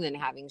feeling than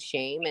having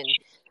shame. And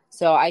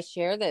so I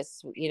share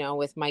this,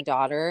 with my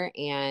daughter.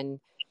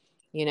 And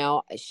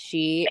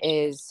she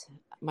is,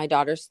 my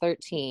daughter's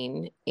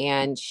 13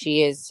 and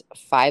she is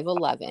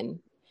 5'11"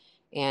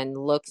 and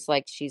looks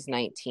like she's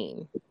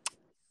 19. Oh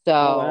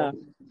So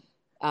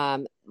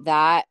wow.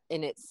 that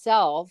in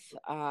itself,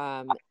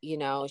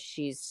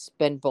 she's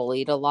been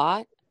bullied a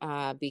lot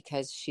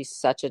because she's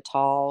such a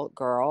tall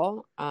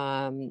girl.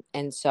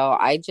 And so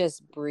I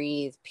just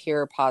breathe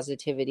pure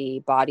positivity,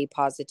 body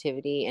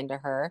positivity into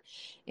her.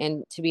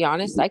 And to be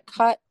honest, I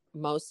cut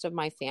most of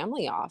my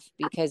family off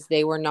because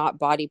they were not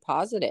body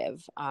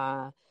positive.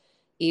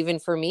 Even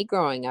for me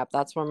growing up,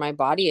 that's where my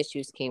body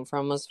issues came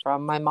from, was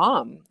from my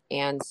mom.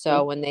 And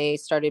so when they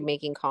started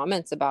making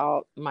comments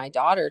about my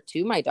daughter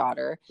to my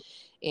daughter,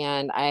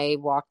 and I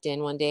walked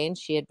in one day and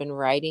she had been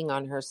writing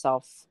on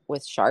herself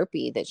with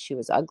Sharpie that she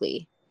was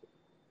ugly.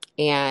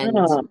 And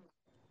Oh,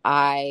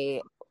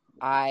 I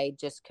I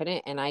just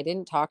couldn't, and I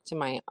didn't talk to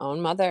my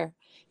own mother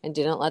and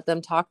didn't let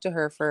them talk to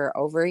her for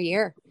over a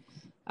year.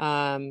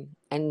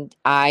 And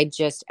I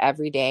just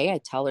every day I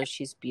tell her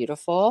she's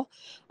beautiful.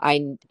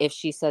 If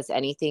she says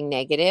anything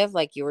negative,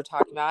 like you were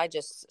talking about, I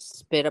just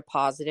spit a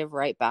positive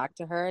right back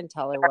to her and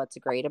tell her what's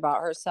great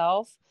about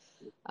herself.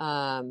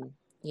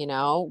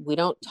 We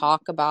don't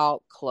talk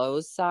about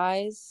clothes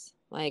size.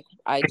 Like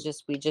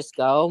we just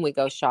go and we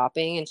go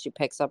shopping and she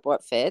picks up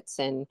what fits,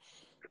 and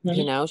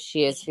mhm.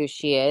 she is who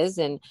she is.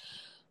 And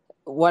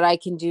what I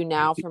can do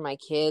now for my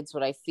kids,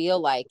 what I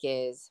feel like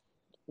is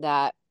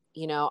that,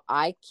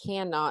 I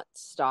cannot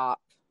stop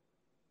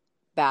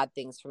bad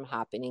things from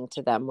happening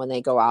to them when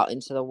they go out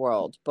into the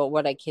world. But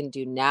what I can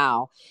do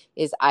now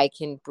is I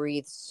can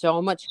breathe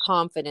so much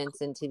confidence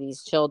into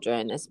these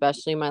children,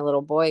 especially my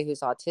little boy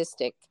who's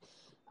autistic,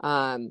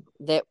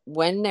 that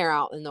when they're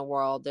out in the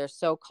world, they're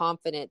so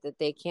confident that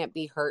they can't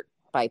be hurt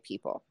by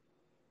people,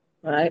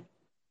 Right.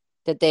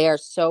 that they are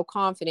so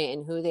confident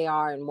in who they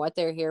are and what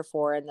they're here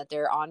for, and that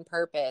they're on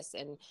purpose.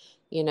 And,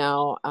 you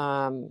know,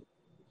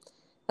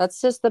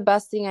 that's just the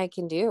best thing I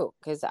can do,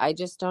 because I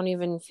just don't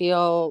even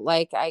feel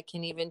like I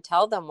can even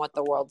tell them what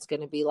the world's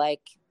going to be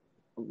like,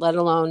 let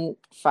alone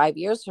 5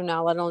 years from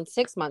now, let alone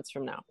 6 months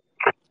from now.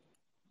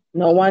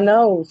 No one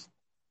knows.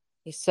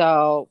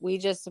 So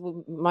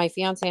my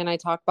fiance and I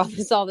talk about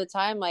this all the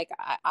time. Like,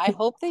 I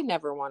hope they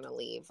never want to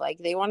leave. Like,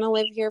 they want to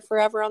live here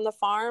forever on the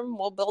farm.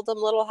 We'll build them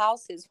little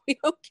houses. We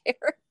don't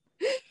care.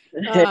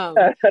 Um,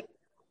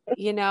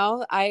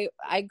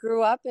 I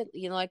grew up,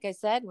 like I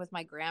said,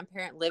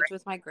 lived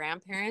with my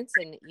grandparents,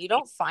 and you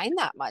don't find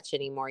that much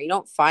anymore. You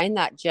don't find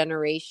that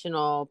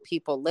generational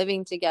people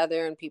living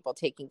together and people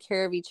taking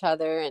care of each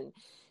other, and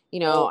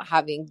Oh,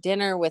 having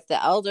dinner with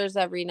the elders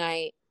every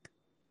night.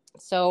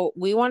 So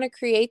we want to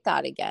create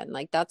that again.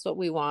 Like, that's what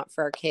we want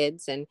for our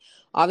kids. And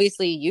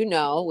obviously,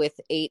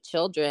 with 8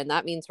 children,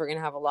 that means we're going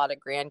to have a lot of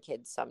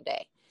grandkids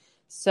someday.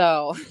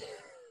 So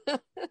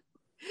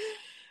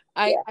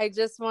I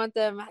just want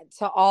them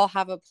to all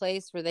have a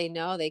place where they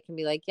know they can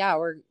be like, yeah,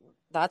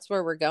 that's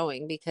where we're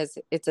going, because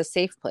it's a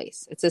safe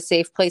place. It's a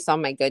safe place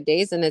on my good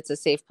days, and it's a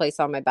safe place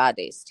on my bad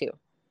days too.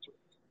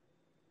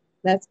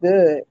 That's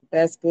good.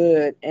 That's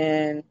good.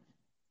 And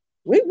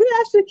we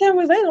actually can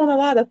relate on a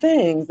lot of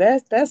things.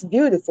 That's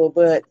beautiful.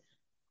 But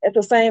it's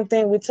the same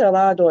thing we tell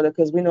our daughter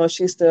because we know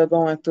she's still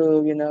going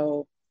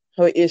through,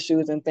 her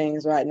issues and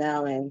things right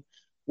now. And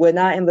we're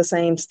not in the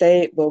same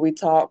state, but we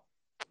talk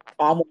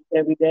almost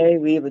every day.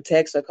 We either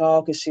text or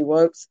call because she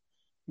works.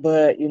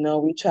 But,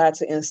 we try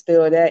to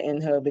instill that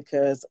in her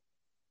because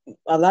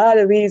a lot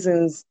of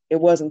reasons it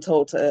wasn't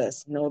told to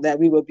us, that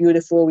we were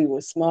beautiful, we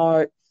were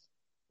smart,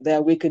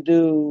 that we could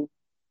do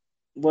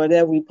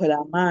whatever we put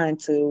our mind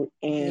to,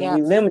 and Yeah.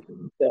 we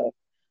limited stuff.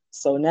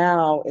 So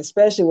now,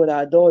 especially with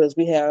our daughters,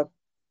 we have,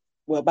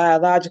 well,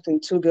 biologically,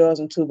 two girls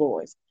and two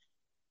boys.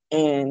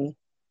 And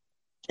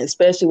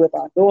especially with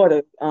our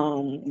daughter,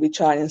 we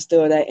try to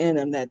instill that in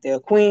them that they're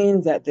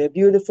queens, that they're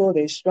beautiful,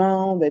 they're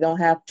strong, they don't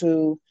have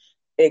to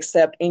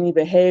accept any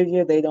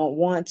behavior they don't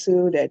want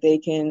to, that they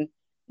can,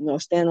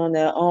 stand on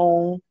their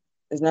own.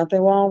 There's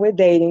nothing wrong with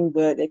dating,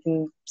 but they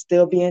can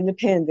still be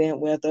independent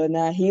whether or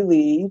not he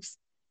leaves,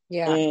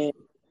 Yeah. and,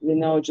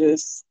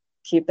 just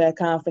keep that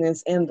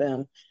confidence in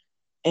them.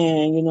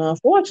 And,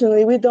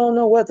 unfortunately, we don't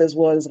know what this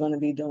world is going to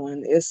be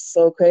doing. It's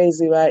so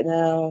crazy right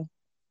now.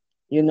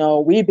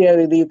 We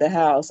barely leave the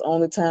house.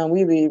 Only time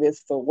we leave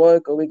is for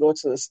work or we go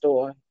to the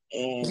store.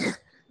 And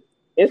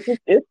it's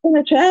going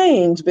to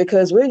change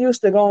because we're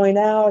used to going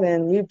out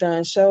and we've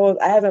done shows.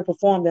 I haven't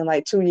performed in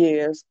like 2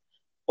 years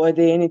or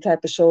did any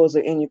type of shows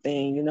or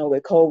anything,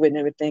 with COVID and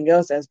everything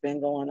else that's been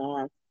going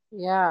on.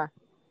 Yeah.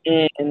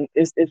 And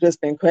it's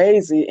just been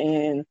crazy.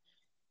 And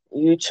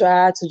you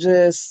try to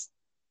just,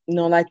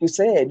 like you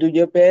said, do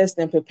your best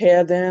and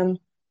prepare them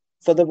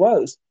for the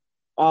worst.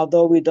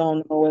 Although we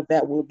don't know what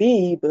that will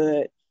be,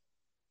 but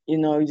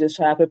you just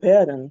try to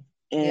prepare them.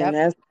 And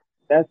Yep.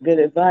 that's good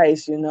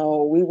advice.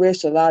 We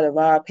wish a lot of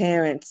our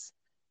parents,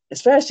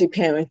 especially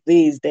parents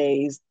these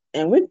days,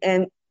 and we're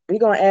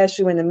gonna ask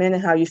you in a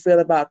minute how you feel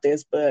about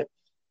this, but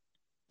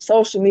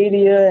social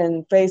media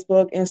and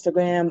Facebook,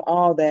 Instagram,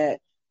 all that,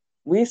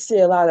 we see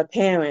a lot of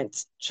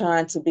parents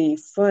trying to be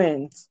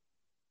friends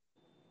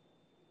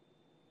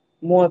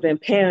more than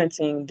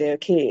parenting their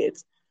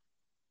kids.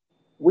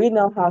 We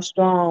know how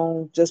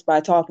strong, just by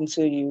talking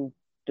to you,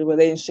 the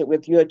relationship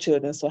with your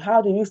children. So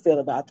how do you feel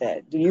about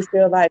that? Do you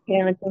feel like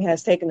parenting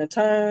has taken a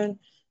turn?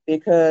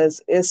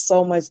 Because it's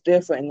so much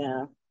different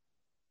now.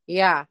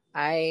 Yeah.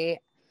 I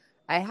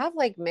have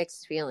like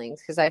mixed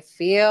feelings because I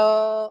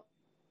feel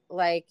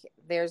like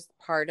there's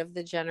part of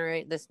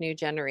this new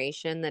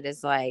generation that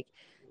is like,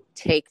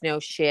 take no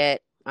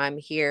shit. I'm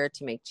here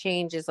to make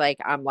changes. Like,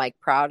 I'm like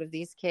proud of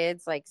these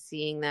kids, like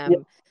seeing Yeah,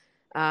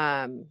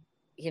 them,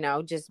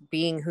 just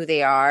being who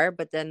they are.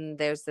 But then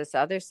there's this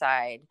other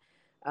side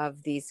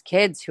of these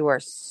kids who are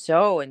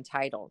so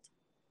entitled.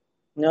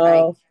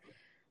 Like, no,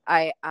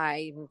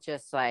 I'm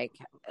just like,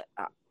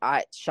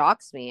 it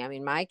shocks me. I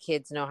mean, my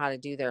kids know how to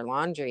do their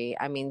laundry.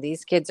 I mean,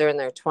 these kids are in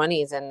their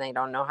 20s and they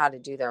don't know how to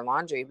do their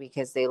laundry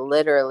because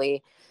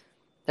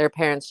their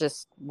parents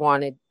just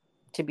wanted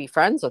to be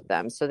friends with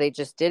them. So they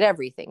just did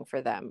everything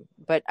for them.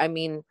 But I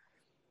mean,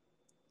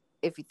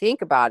 if you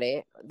think about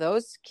it,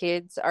 those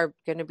kids are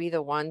going to be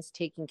the ones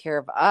taking care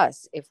of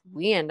us if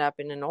we end up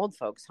in an old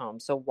folks home.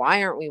 So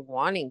why aren't we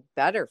wanting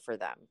better for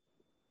them?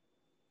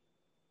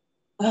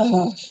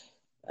 uh,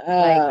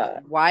 Like, uh,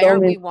 why so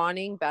aren't we many.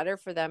 wanting better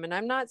for them? And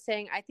I'm not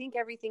saying, I think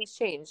everything's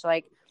changed.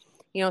 Like,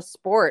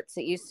 sports,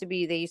 they used to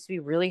be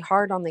really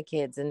hard on the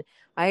kids. And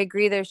I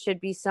agree there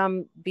should be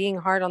some being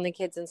hard on the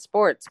kids in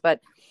sports. But,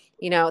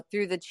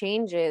 through the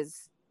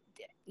changes,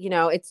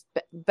 it's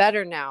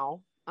better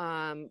now.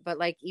 But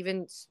like,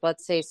 even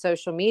let's say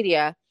social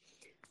media,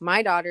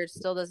 my daughter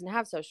still doesn't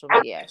have social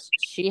media.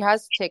 She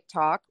has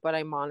TikTok, but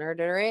I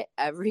monitor it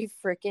every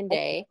freaking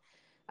day.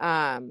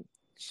 Um,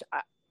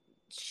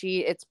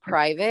 it's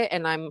private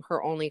and I'm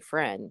her only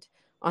friend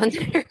on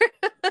there.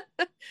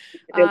 um,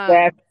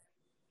 Exactly.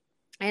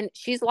 and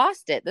she's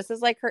lost it. This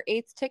is like her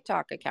eighth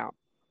TikTok account.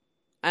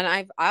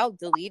 And I'll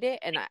delete it.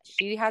 And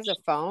she has a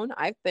phone.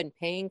 I've been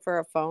paying for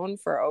a phone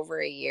for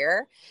over a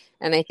year,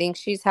 and I think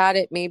she's had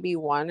it maybe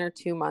 1 or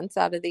 2 months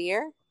out of the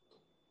year.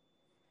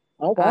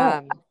 Oh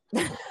wow.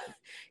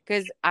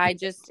 Because I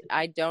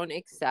don't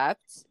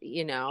accept,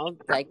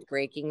 like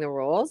breaking the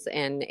rules.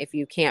 And if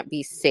you can't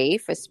be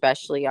safe,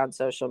 especially on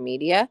social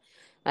media,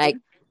 like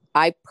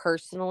I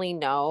personally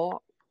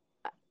know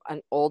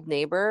an old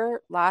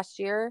neighbor last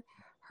year,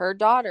 her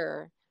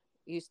daughter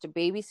used to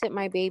babysit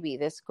my baby.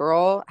 This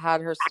girl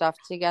had her stuff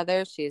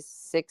together. She's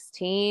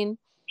 16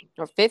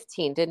 or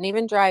 15, didn't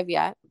even drive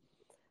yet.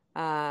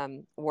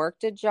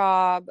 Worked a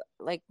job,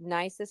 like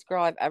nicest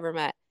girl I've ever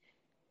met.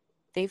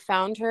 They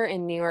found her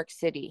in New York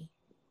City.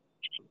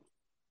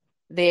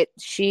 That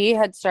she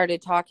had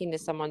started talking to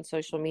someone on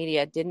social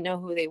media, didn't know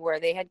who they were.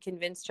 They had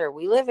convinced her,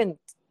 we live in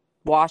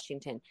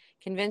Washington,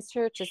 convinced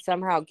her to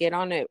somehow get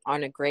on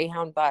a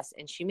Greyhound bus,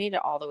 and she made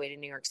it all the way to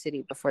New York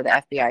City before the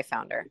FBI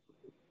found her.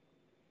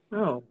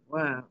 Oh,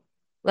 wow.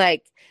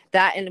 Like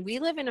that. And we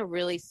live in a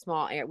really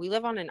small area. We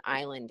live on an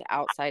island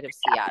outside of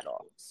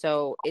Seattle.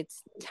 So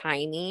it's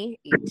tiny.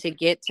 To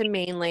get to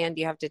mainland,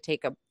 you have to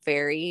take a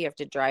ferry, you have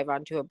to drive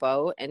onto a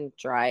boat and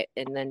drive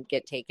and then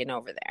get taken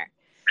over there.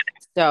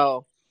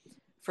 So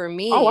for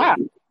Oh, wow.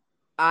 me,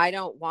 I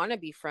don't want to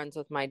be friends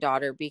with my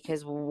daughter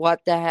because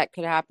what the heck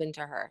could happen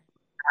to her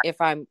if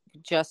I'm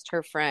just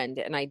her friend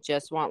and I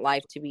just want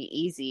life to be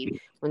easy?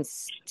 When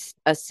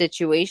a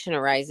situation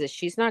arises,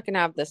 she's not going to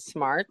have the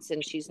smarts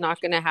and she's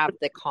not going to have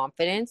the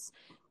confidence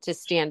to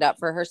stand up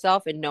for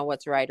herself and know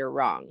what's right or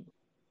wrong.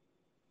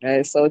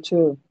 That is so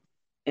true.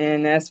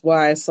 And that's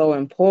why it's so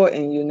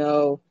important,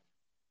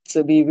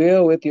 to be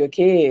real with your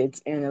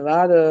kids. And a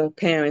lot of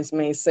parents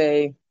may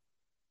say,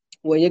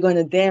 well, you're going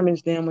to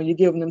damage them when you're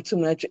giving them too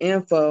much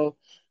info.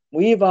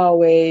 We've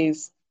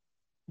always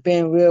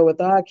been real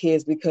with our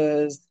kids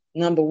because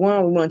number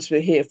one, we want you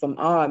to hear from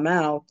our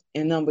mouth.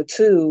 And number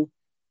two,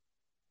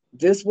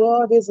 this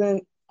world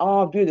isn't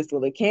all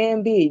beautiful. It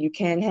can be. You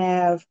can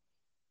have,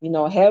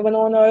 heaven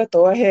on earth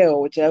or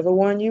hell, whichever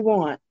one you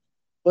want.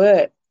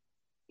 But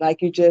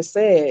like you just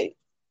said,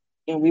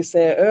 and we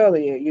said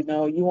earlier, you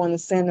want to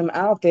send them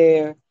out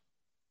there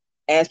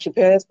as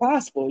prepared as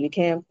possible. You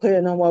can't put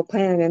it no more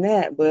planning than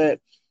that. But,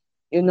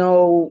 you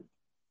know,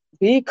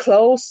 be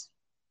close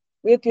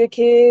with your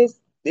kids.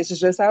 This is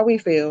just how we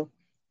feel.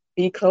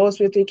 Be close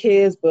with your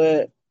kids,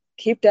 but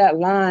keep that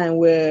line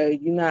where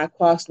you're not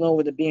crossing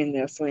over to being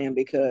their friend,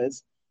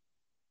 because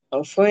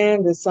a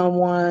friend is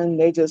someone,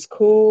 they just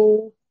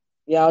cool.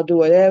 Y'all do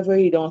whatever.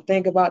 You don't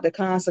think about the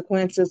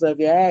consequences of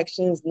your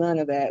actions, none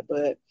of that.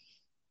 But,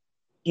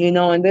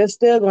 and they're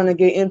still going to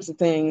get into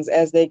things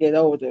as they get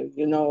older,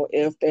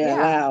 if they're Yeah.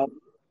 allowed.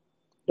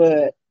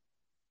 But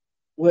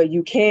what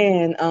you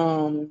can,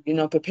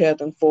 prepare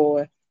them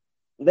for,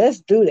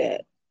 let's do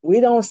that. We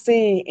don't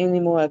see any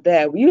more of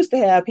that. We used to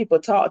have people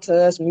talk to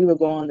us when we were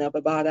growing up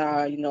about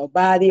our,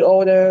 body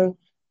odor,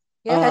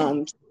 Yeah.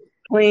 um,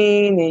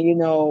 clean,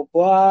 and,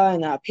 bra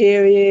and our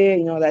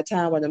period, that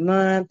time of the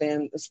month,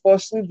 and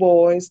especially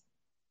boys,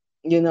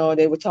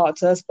 they would talk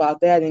to us about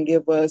that and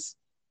give us,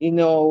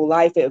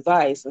 life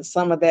advice. And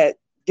some of that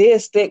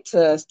did stick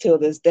to us till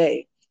this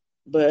day.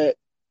 But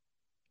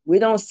we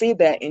don't see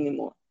that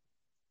anymore.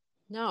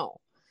 No.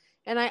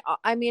 And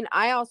I mean,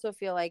 I also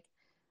feel like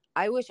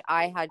I wish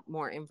I had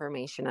more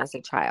information as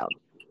a child.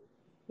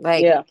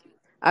 Like, Yeah,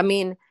 I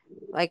mean,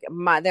 like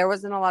there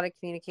wasn't a lot of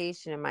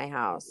communication in my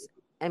house.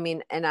 I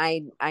mean, and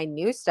I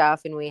knew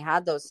stuff and we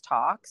had those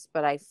talks,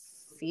 but I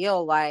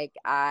feel like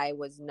I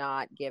was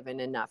not given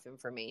enough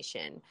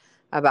information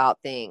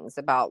about things,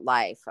 about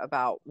life,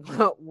 about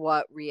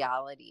what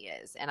reality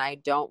is. And I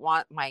don't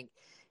want my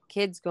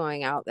kids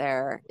going out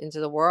there into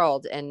the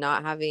world and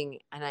not having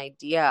an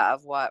idea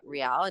of what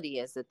reality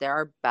is, that there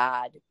are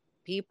bad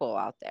people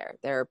out there.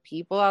 There are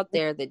people out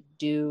there that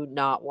do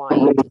not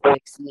want you to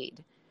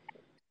succeed.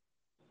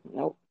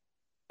 nope.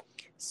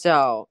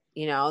 So,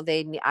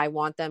 I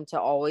want them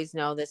to always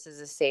know this is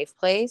a safe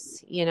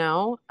place,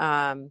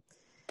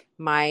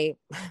 my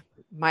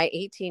my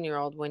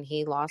 18-year-old, when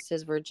he lost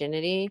his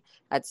virginity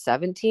at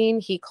 17,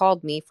 he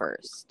called me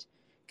first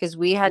because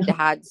we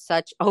had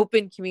such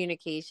open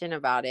communication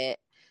about it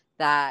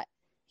that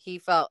he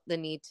felt the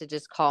need to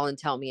just call and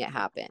tell me it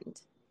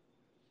happened.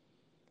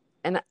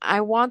 And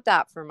I want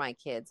that for my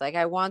kids. Like,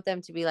 I want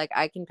them to be like,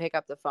 I can pick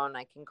up the phone,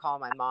 I can call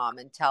my mom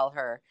and tell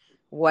her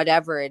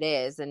whatever it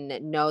is and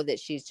know that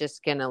she's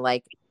just going to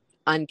like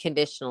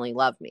unconditionally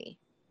love me.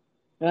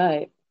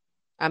 Right.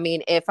 I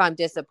mean, if I'm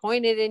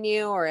disappointed in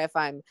you or if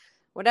I'm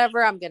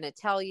whatever, I'm going to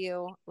tell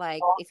you.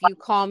 Like, if you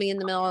call me in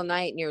the middle of the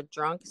night and you're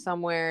drunk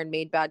somewhere and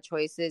made bad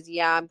choices,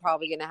 yeah, I'm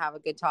probably going to have a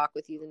good talk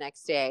with you the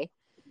next day.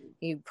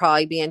 You'd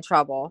probably be in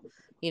trouble,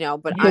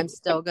 but I'm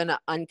still going to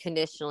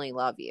unconditionally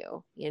love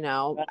you.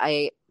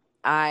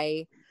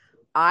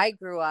 I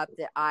grew up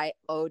that I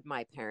owed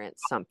my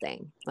parents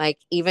something. Like,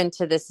 even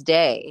to this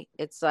day,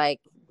 it's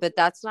like, but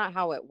that's not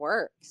how it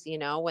works.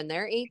 When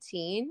they're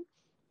 18,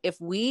 if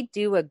we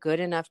do a good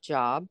enough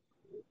job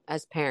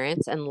as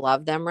parents and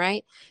love them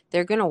right,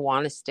 they're going to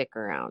want to stick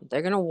around.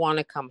 They're going to want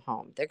to come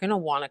home. They're going to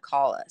want to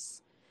call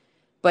us.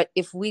 But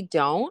if we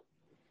don't,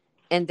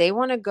 and they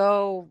want to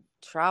go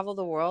travel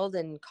the world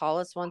and call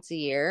us once a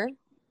year,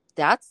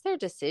 that's their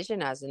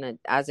decision as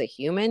a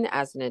human,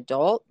 as an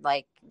adult.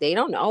 Like, they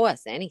don't owe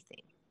us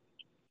anything.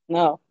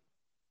 No.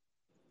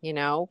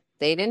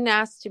 They didn't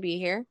ask to be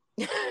here.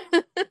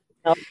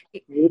 No.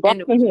 We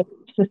And welcome here.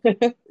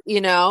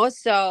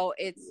 so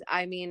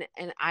I mean,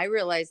 and I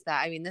realized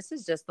that, I mean, this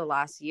is just the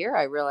last year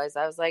I realized,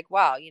 I was like,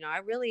 wow,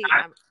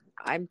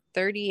 I'm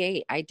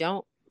 38. I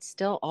don't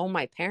still owe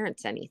my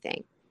parents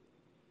anything.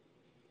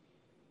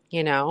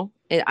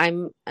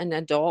 I'm an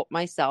adult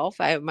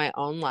myself. I have my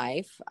own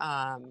life.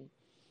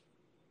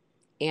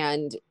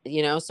 And,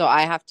 so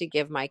I have to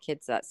give my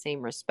kids that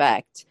same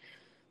respect.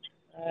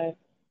 Right.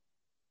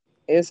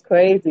 It's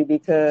crazy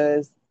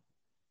because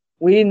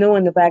we knew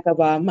in the back of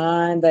our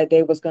mind that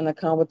they was gonna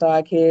come with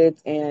our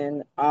kids,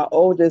 and our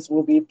oldest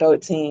will be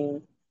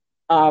 13.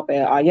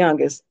 Our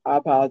youngest, our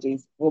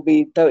apologies, will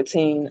be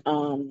 13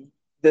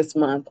 this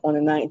month on the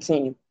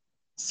 19th.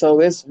 So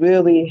it's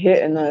really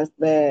hitting us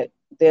that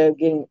they're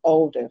getting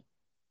older.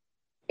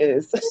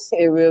 It's,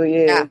 it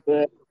really Yeah. is.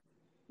 But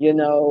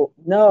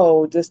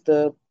no, just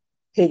to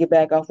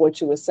piggyback off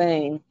what you were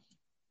saying,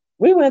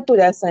 we went through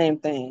that same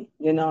thing.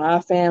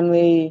 Our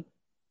family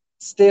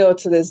still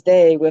to this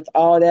day, with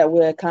all that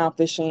we're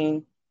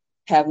accomplishing,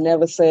 have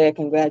never said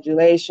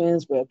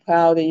congratulations. We're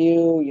proud of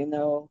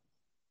you.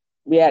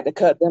 We had to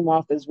cut them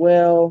off as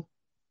well,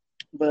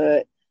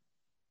 but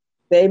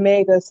they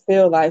made us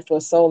feel like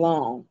for so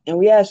long. And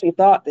we actually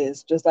thought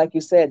this, just like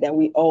you said, that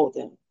we owed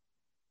them.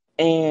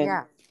 And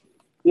Yeah.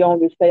 we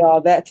only say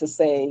all that to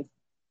say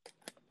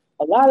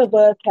a lot of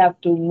us have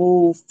to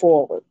move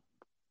forward.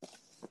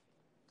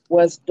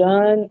 What's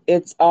done,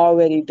 it's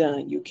already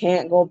done. You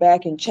can't go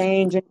back and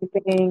change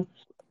anything.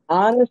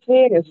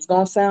 Honestly, this is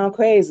going to sound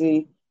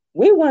crazy.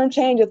 We wouldn't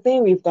change a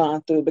thing we've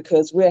gone through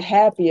because we're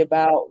happy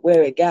about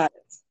where it got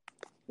us.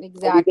 We did,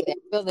 Exactly. I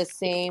feel the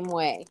same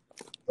way.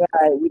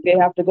 right, we did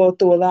have to go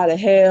through a lot of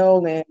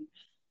hell and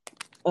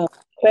uh,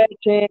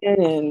 affection,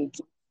 and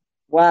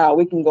wow,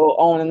 we can go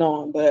on and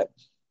on. But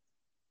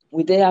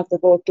we did have to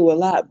go through a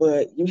lot,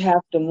 but you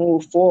have to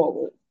move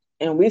forward.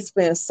 And we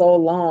spent so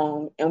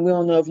long, and we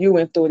don't know if you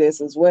went through this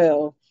as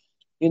well,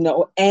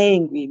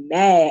 angry,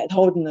 mad,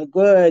 holding a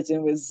grudge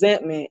and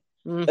resentment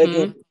Mm-hmm.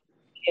 against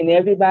and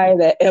everybody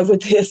that ever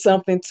did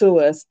something to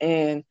us.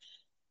 And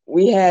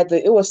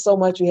it was so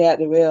much we had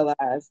to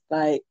realize,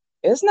 like,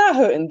 it's not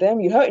hurting them,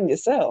 you're hurting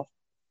yourself.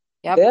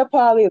 Yep. They're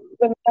probably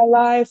living their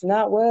life,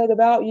 not worried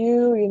about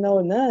you,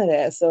 none of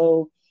that.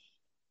 So,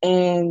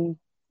 and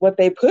what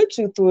they put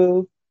you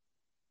through,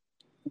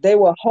 they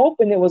were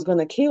hoping it was going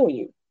to kill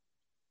you.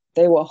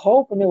 They were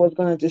hoping it was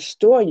going to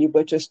destroy you,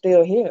 but you're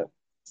still here.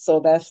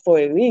 So that's for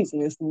a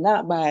reason. It's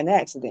not by an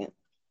accident.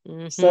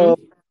 Mm-hmm. So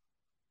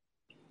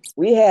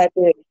we had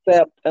to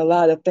accept a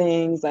lot of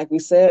things, like we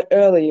said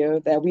earlier,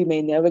 that we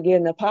may never get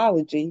an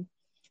apology.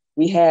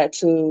 We had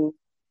to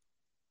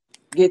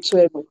get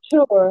to a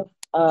mature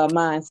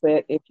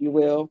mindset, if you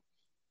will,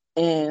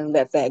 and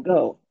let that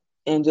go.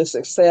 And just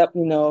accept,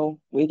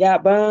 we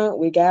got burned,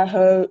 we got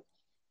hurt,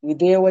 we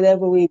did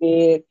whatever we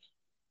did,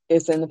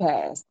 it's in the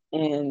past.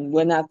 And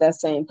we're not that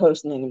same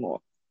person anymore.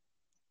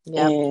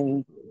 Yep.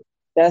 And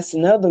that's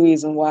another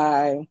reason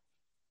why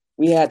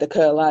we had to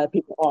cut a lot of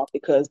people off,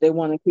 because they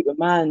want to keep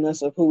reminding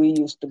us of who we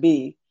used to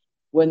be.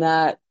 We're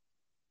not,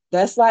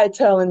 that's like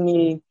telling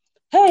me,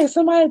 hey,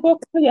 somebody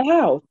broke into your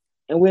house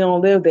and we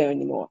don't live there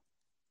anymore.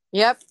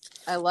 Yep.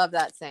 I love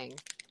that saying.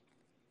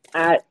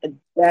 I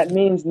That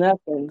means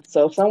nothing.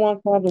 So if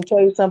someone comes and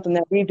tell you something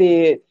that we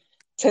did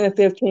 10 or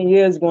 15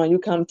 years ago and you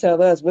come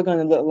tell us, we're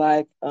gonna look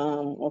like,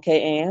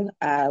 okay, Ann,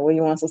 what do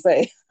you want us to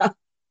say?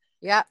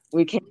 Yep.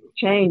 We can't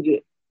change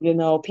it.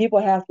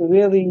 People have to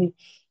really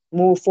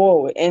move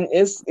forward. And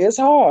it's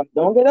hard.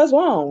 Don't get us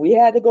wrong. We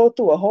had to go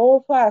through a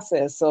whole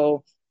process.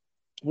 So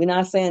we're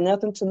not saying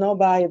nothing to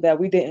nobody that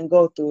we didn't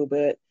go through.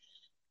 But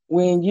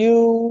when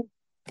you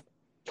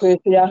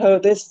pretty I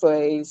heard this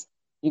phrase,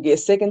 you get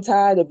sick and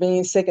tired of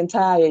being sick and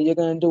tired, you're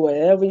gonna do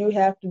whatever you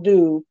have to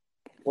do,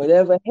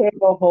 whatever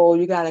hole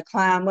you gotta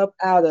climb up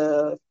out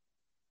of,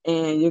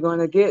 and you're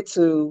gonna get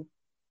to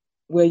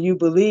where you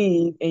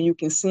believe and you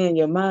can see in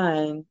your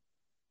mind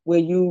where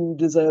you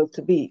deserve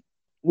to be.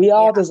 We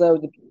all Yeah.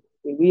 deserve to be.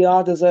 We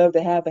all deserve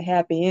to have a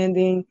happy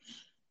ending.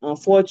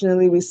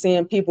 Unfortunately, we're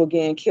seeing people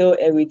getting killed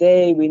every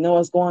day. We know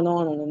what's going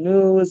on the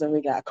news, and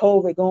we got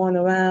COVID going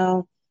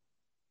around.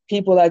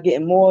 People are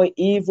getting more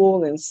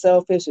evil and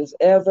selfish as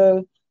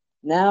ever.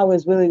 Now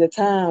is really the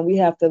time we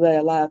have to let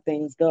a lot of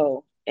things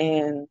go.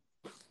 And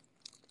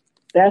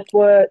that's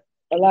what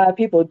a lot of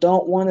people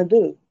don't want to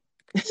do.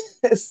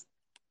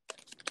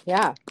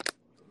 Yeah.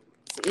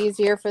 It's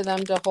easier for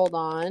them to hold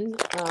on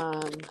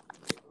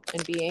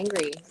and be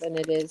angry than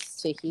it is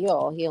to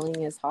heal.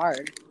 Healing is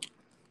hard.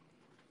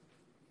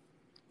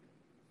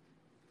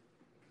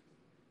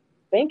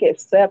 I think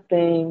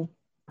accepting,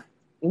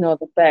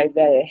 the fact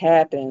that it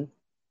happened,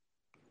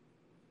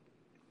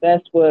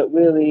 that's what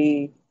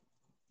really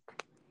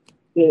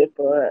did it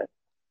for us.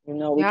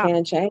 We Yeah.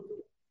 can't change.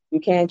 You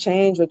can't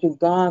change what you've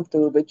gone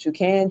through, but you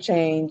can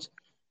change,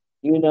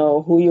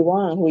 who you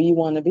are and who you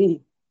want to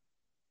be.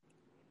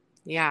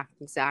 Yeah,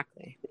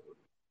 exactly.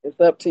 It's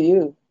up to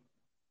you.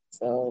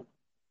 So,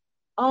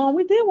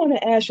 we did want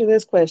to ask you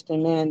this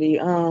question, Mandy.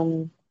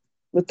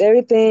 With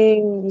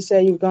everything you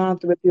say you've gone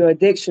through with your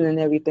addiction and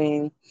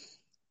everything,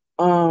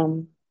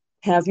 um,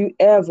 have you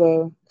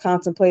ever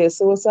contemplated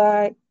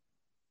suicide?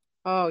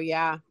 Oh,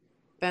 yeah.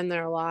 Been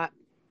there a lot.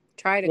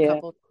 Tried a Yeah.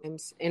 couple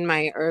times in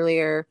my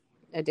earlier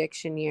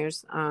addiction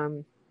years.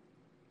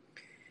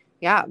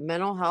 Yeah,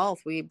 mental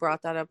health. We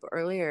brought that up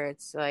earlier.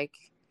 It's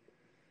like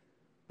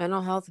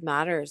mental health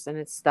matters,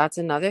 and that's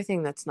another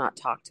thing that's not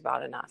talked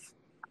about enough.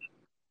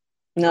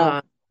 No.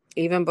 Uh,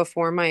 Even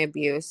before my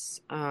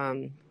abuse,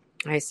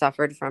 I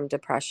suffered from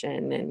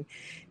depression and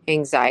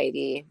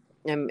anxiety.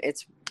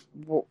 It's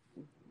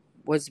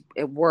was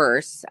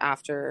worse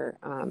after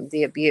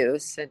the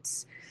abuse.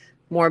 It's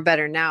more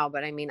better now,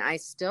 but I mean, I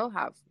still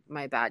have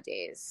my bad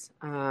days.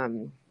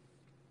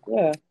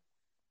 Yeah.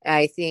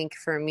 I think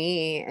for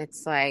me,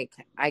 it's like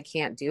I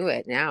can't do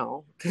it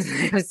now because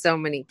I have so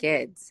many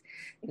kids.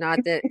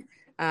 Not that,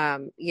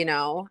 you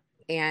know,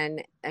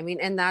 and I mean,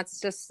 and that's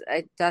just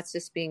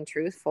being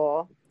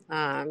truthful.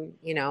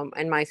 You know,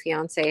 and my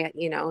fiance,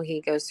 you know,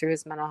 he goes through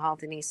his mental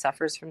health and he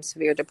suffers from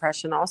severe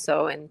depression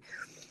also, and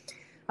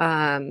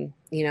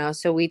you know,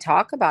 so we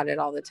talk about it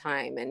all the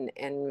time,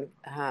 and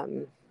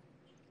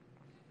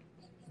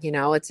you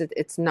know,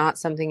 it's not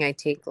something I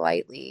take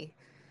lightly.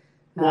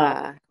 No.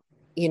 uh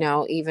you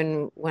know,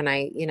 even when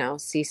I, you know,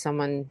 see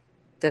someone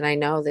that I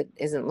know that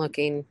isn't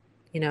looking,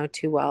 you know,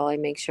 too well, I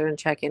make sure and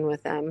check in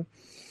with them.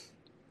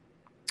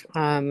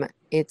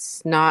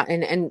 It's not,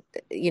 and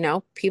you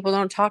know, people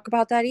don't talk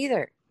about that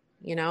either.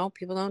 You know,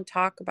 people don't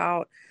talk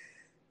about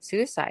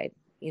suicide,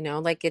 you know,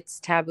 like it's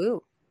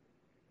taboo.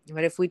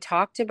 But if we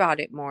talked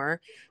about it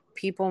more,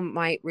 people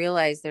might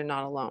realize they're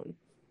not alone.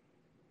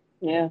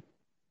 Yeah.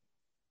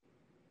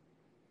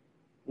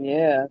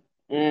 Yeah.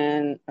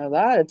 And a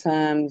lot of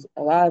times,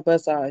 a lot of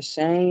us are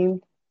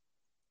ashamed,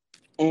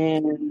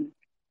 and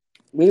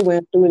we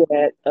went through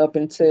that up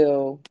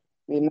until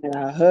we met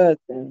our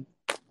husband.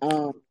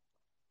 Um,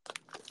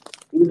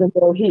 Even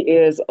though he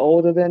is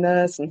older than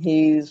us and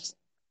he's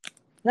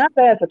not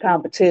bad for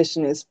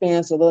competition,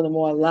 experienced a little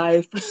more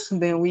life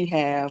than we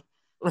have,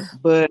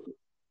 but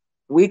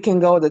we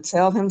can go to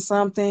tell him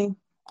something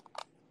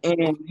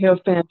and he'll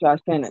finish our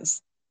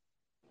sentence.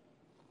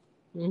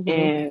 Mm-hmm.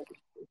 And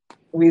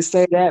we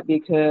say that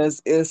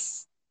because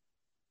it's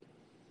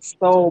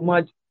so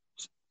much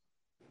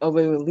of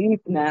a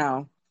relief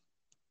now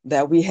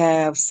that we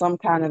have some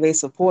kind of a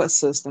support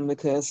system,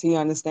 because he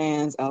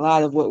understands a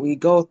lot of what we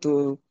go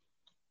through,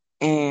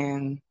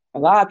 and a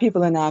lot of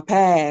people in our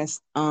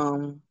past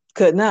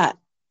could not,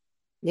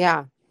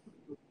 Yeah.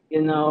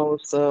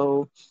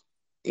 so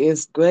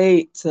it's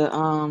great to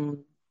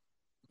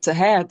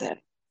have that,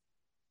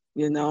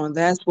 and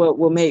that's what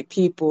will make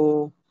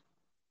people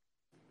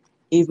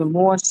even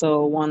more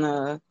so want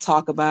to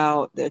talk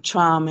about their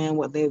trauma and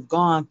what they've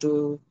gone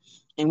through.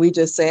 And we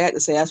just say that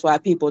to say that's why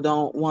people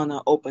don't want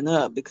to open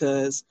up,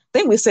 because I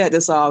think we said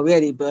this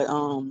already, but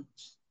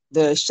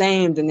they're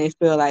ashamed and they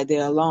feel like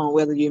they're alone,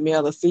 whether you're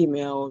male or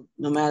female,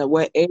 no matter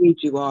what age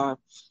you are.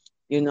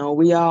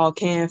 We all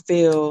can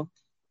feel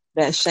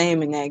that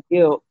shame and that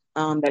guilt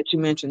that you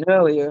mentioned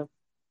earlier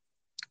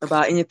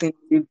about anything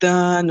we've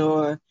done,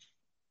 or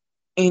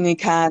any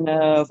kind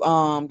of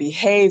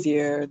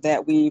behavior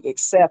that we've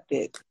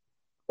accepted.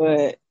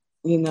 But,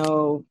 you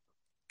know,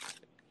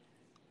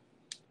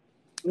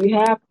 we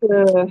have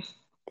to,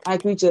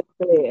 like we just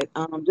said,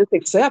 just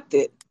accept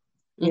it.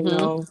 You Mm-hmm.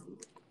 know,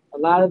 a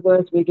lot of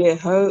us, we get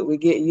hurt, we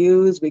get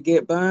used, we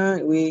get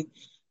burned.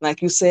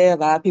 Like you said,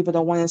 a lot of people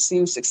don't want to see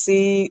you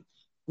succeed.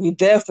 We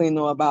definitely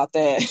know about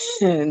that.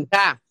 And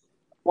Yeah.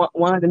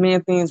 one of the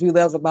main things we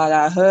love about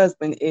our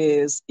husband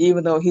is,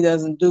 even though he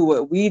doesn't do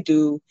what we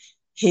do,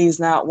 he's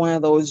not one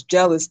of those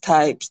jealous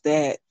types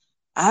that,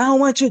 I don't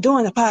want you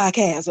doing a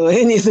podcast or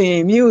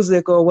anything,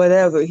 music or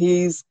whatever.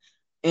 He's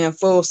in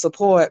full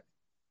support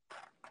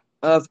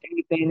of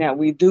anything that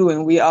we do.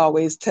 And we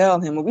always tell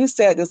him, and we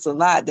said this a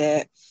lot,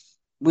 that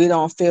we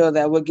don't feel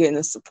that we're getting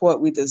the support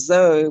we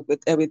deserve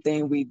with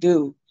everything we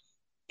do.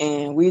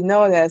 And we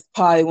know that's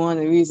probably one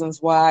of the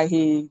reasons why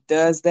he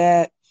does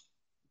that.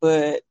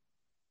 But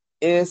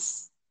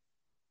it's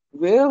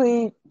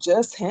really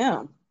just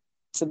him,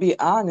 to be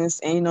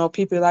honest. And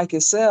people like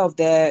yourself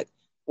that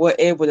we're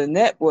able to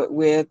network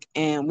with,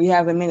 and we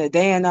haven't met a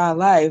day in our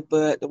life.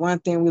 But the one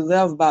thing we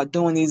love about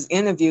doing these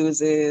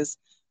interviews is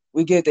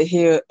we get to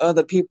hear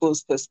other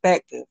people's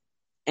perspective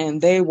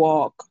and they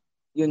walk,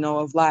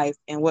 of life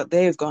and what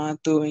they've gone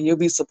through. And you'll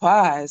be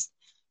surprised,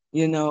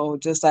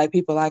 just like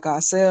people like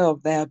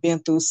ourselves that have been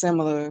through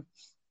similar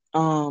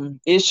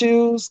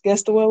issues,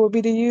 guess the word would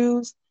be to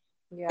use.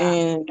 Yeah.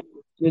 And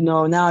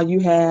now you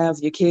have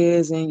your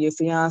kids and your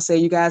fiance.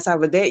 You guys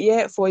have a date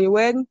yet for your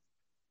wedding?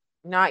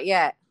 Not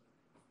yet.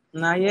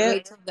 Not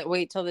yet.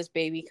 Wait till this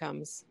baby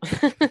comes.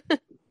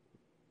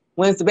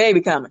 When's the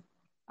baby coming?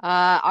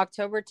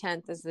 October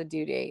 10th is the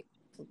due date,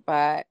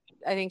 but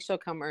I think she'll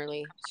come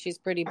early. She's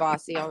pretty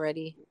bossy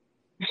already.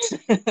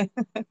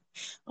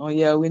 Oh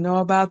yeah, we know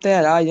about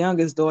that. Our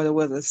youngest daughter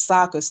was a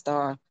soccer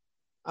star.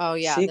 Oh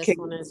yeah, She this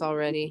kicked. one is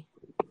already.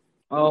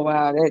 Oh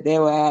wow, they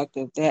were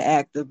active. They're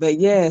active. But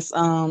yes,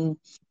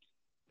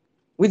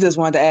 we just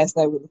wanted to ask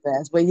that really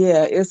fast. But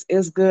yeah,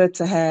 it's good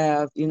to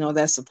have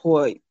that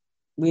support.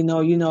 We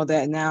know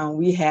that now.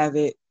 We have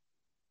it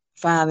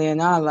finally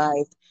in our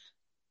life.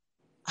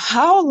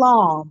 How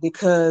long?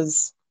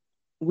 Because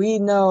we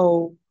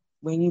know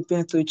when you've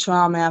been through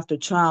trauma after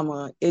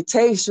trauma, it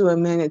takes you a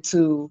minute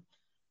to,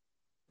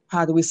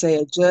 how do we say,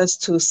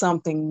 adjust to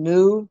something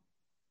new.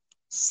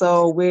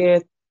 So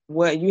with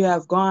what you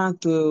have gone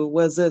through,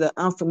 was it an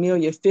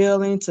unfamiliar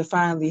feeling to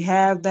finally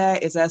have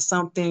that? Is that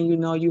something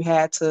you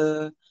had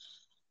to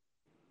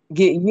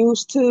get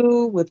used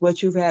to with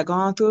what you've had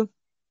gone through?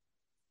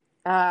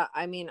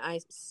 I mean, I'm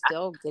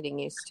still getting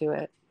used to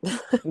it.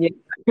 Yeah.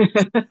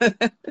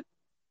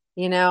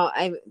 You know,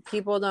 I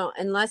people don't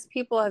unless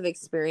people have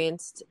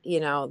experienced,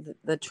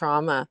 the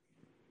trauma.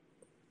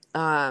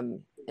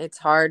 It's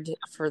hard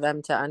for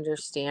them to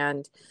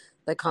understand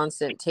the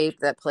constant tape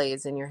that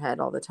plays in your head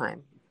all the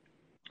time.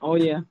 Oh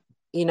yeah.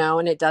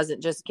 And it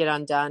doesn't just get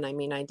undone. I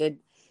mean, I did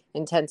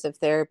intensive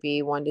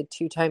therapy 1 to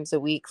 2 times a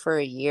week for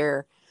a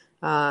year.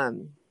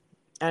 Um,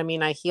 I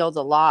mean, I healed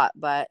a lot,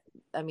 but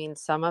I mean,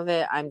 some of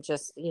it I'm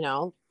just,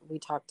 we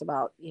talked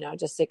about,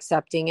 just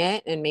accepting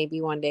it, and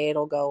maybe one day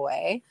it'll go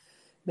away.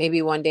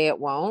 Maybe one day it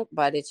won't,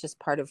 but it's just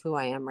part of who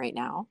I am right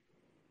now.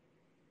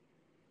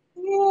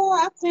 Yeah,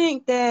 I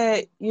think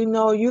that, you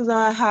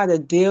learn how to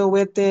deal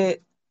with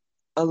it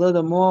a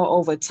little more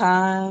over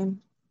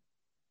time.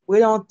 We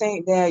don't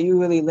think that you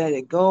really let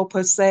it go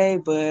per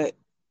se, but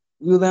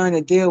you learn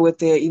to deal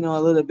with it,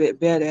 a little bit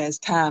better as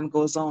time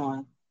goes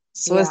on.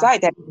 So it's Yeah.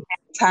 like that.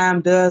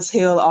 Time does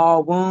heal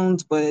all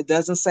wounds, but it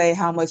doesn't say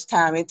how much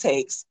time it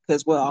takes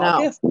because we're all No.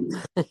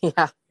 different.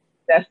 Yeah.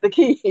 That's the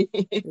key.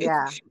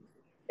 Yeah.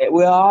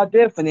 We're all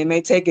different. It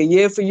may take a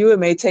year for you. It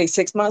may take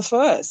 6 months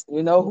for us.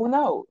 Yeah. Who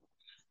knows?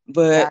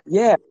 But Exactly.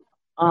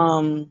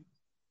 yeah,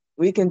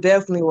 we can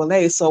definitely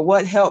relate. So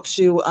what helps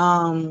you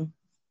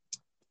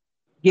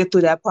get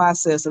through that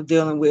process of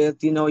dealing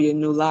with, your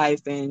new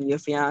life and your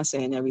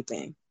fiance and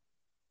everything?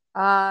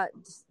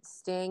 Just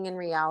staying in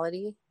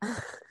reality.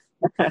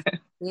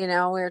 We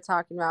were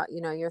talking about,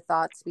 your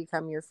thoughts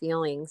become your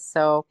feelings.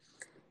 So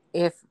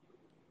if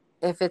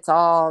it's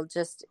all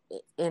just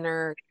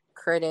inner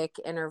critic,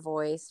 inner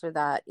voice, or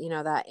that,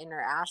 that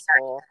inner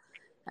asshole,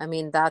 I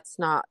mean, that's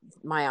not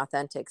my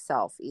authentic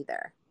self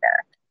either.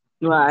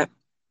 Right.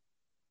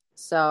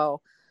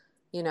 So,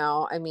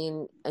 I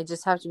mean, I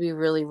just have to be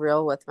really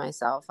real with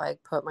myself. I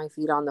put my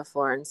feet on the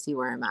floor and see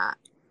where I'm at,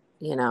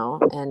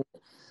 and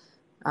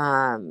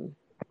um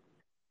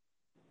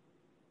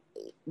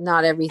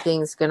not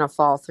everything's gonna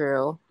fall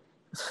through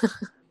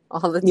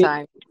all the Yeah,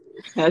 time.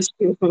 that's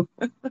true.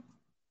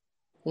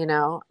 you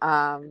know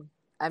um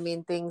I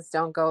mean, things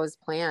don't go as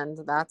planned,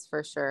 that's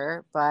for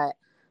sure, but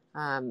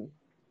um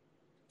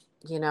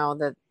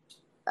that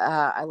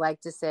I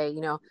like to say,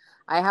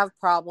 I have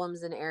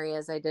problems in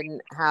areas I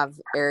didn't have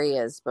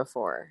areas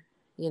before.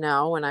 When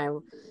I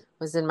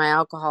was in my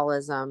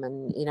alcoholism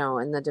and,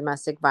 in the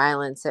domestic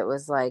violence, it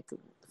was like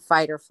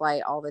fight or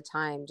flight all the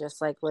time, just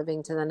like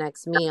living to the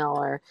next meal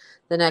or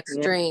the next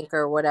Yeah. drink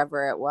or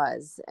whatever it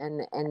was.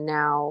 And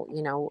now,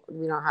 we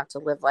don't have to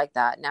live like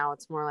that. Now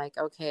it's more like,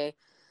 okay,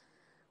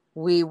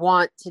 we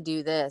want to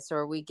do this,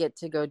 or we get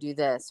to go do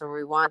this, or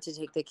we want to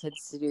take the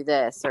kids to do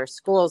this, or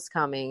school's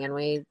coming and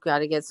we got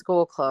to get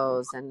school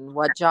clothes, and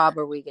what job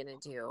are we going to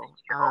do?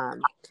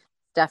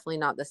 Definitely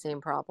not the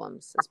same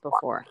problems as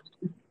before.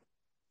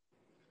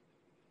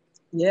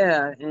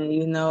 Yeah,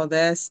 and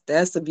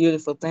that's a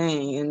beautiful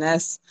thing, and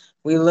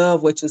we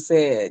love what you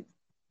said.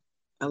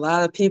 A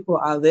lot of people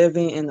are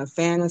living in a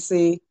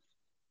fantasy,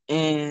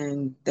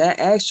 and that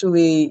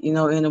actually, in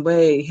a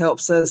way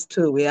helps us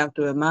too. We have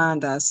to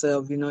remind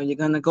ourselves, you're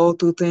gonna go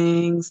through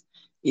things,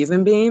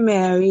 even being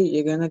married,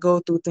 you're gonna go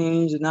through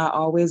things, you're not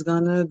always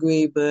gonna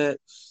agree, but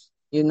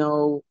you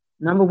know,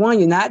 number one,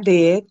 you're not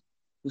dead,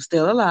 you're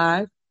still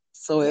alive.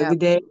 So Yeah. every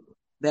day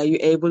that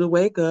you're able to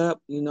wake up,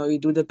 you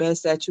do the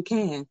best that you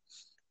can.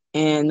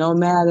 And no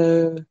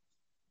matter,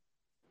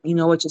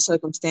 what your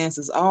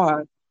circumstances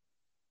are,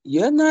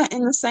 you're not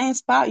in the same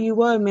spot you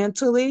were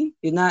mentally.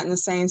 You're not in the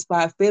same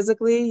spot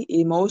physically,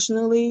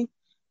 emotionally.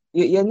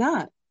 You're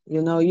not.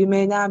 You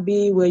may not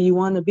be where you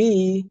want to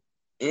be.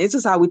 It's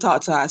just how we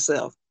talk to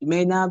ourselves. You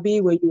may not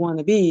be where you want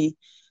to be,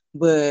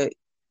 but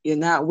you're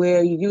not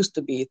where you used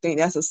to be. I think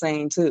that's a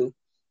saying too.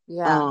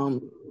 Yeah.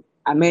 Um,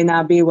 I may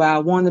not be where I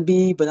want to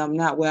be, but I'm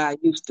not where I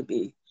used to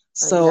be.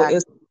 So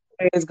Exactly.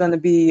 it's going to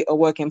be a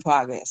work in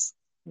progress.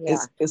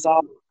 Yeah. It's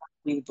all,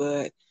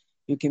 but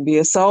you can be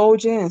a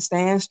soldier and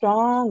stand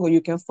strong, or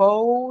you can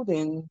fold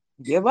and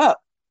give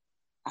up.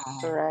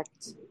 Correct.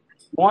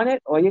 Want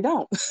it or you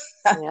don't.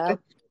 Yep. that,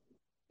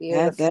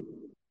 Beautiful. that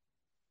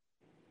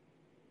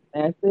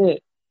that's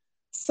it.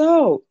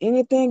 So,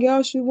 anything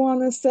else you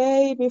want to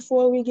say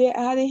before we get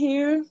out of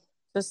here?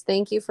 Just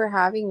thank you for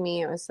having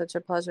me. It was such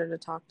a pleasure to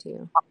talk to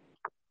you.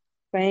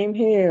 Same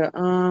here.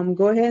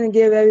 Go ahead and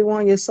give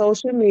everyone your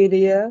social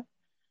media.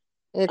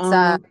 It's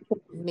Um,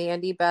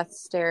 Mandy Beth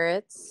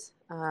Starets.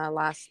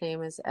 Last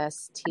name is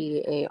Starets.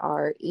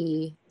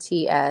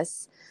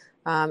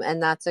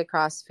 And that's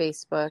across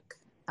Facebook,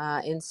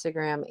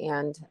 Instagram,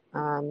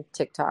 and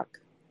TikTok.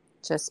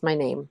 Just my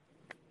name.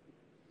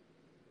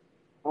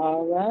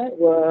 all right.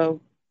 Well,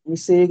 you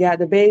see, you got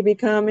the baby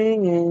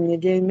coming and you're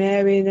getting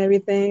married and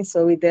everything.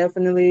 So we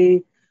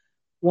definitely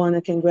want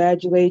to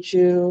congratulate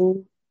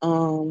you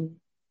on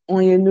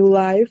your new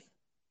life.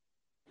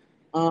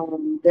 Thank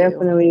you.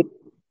 Definitely,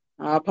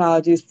 our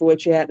apologies for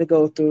what you had to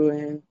go through,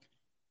 and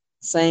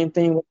Same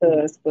thing with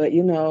us. But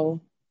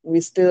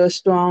we still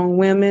strong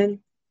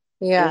women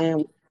Yeah.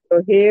 and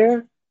we're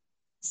here.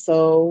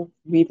 So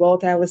we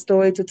both have a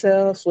story to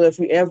tell. So if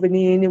you ever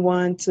need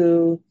anyone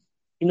to,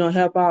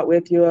 help out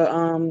with your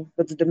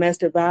with the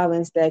domestic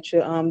violence that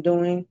you're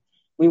doing,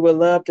 we would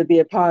love to be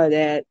a part of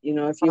that.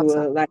 If you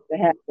Awesome. would like to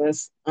have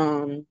us,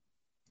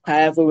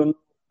 however,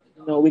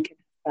 we can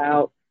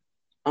help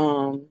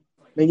out.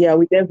 But yeah,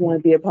 we definitely want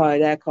to be a part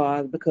of that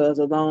cause because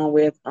along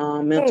with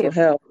Hey. mental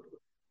health,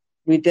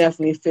 we So,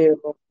 definitely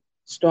feel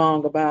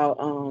strong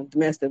about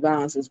domestic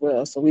violence as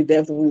well. So we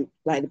definitely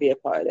like to be a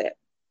part of that.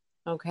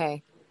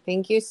 okay.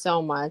 Thank you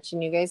so much.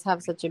 And you guys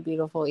have such a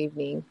beautiful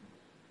evening.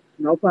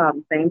 No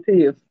problem. Same to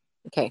you.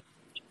 Okay.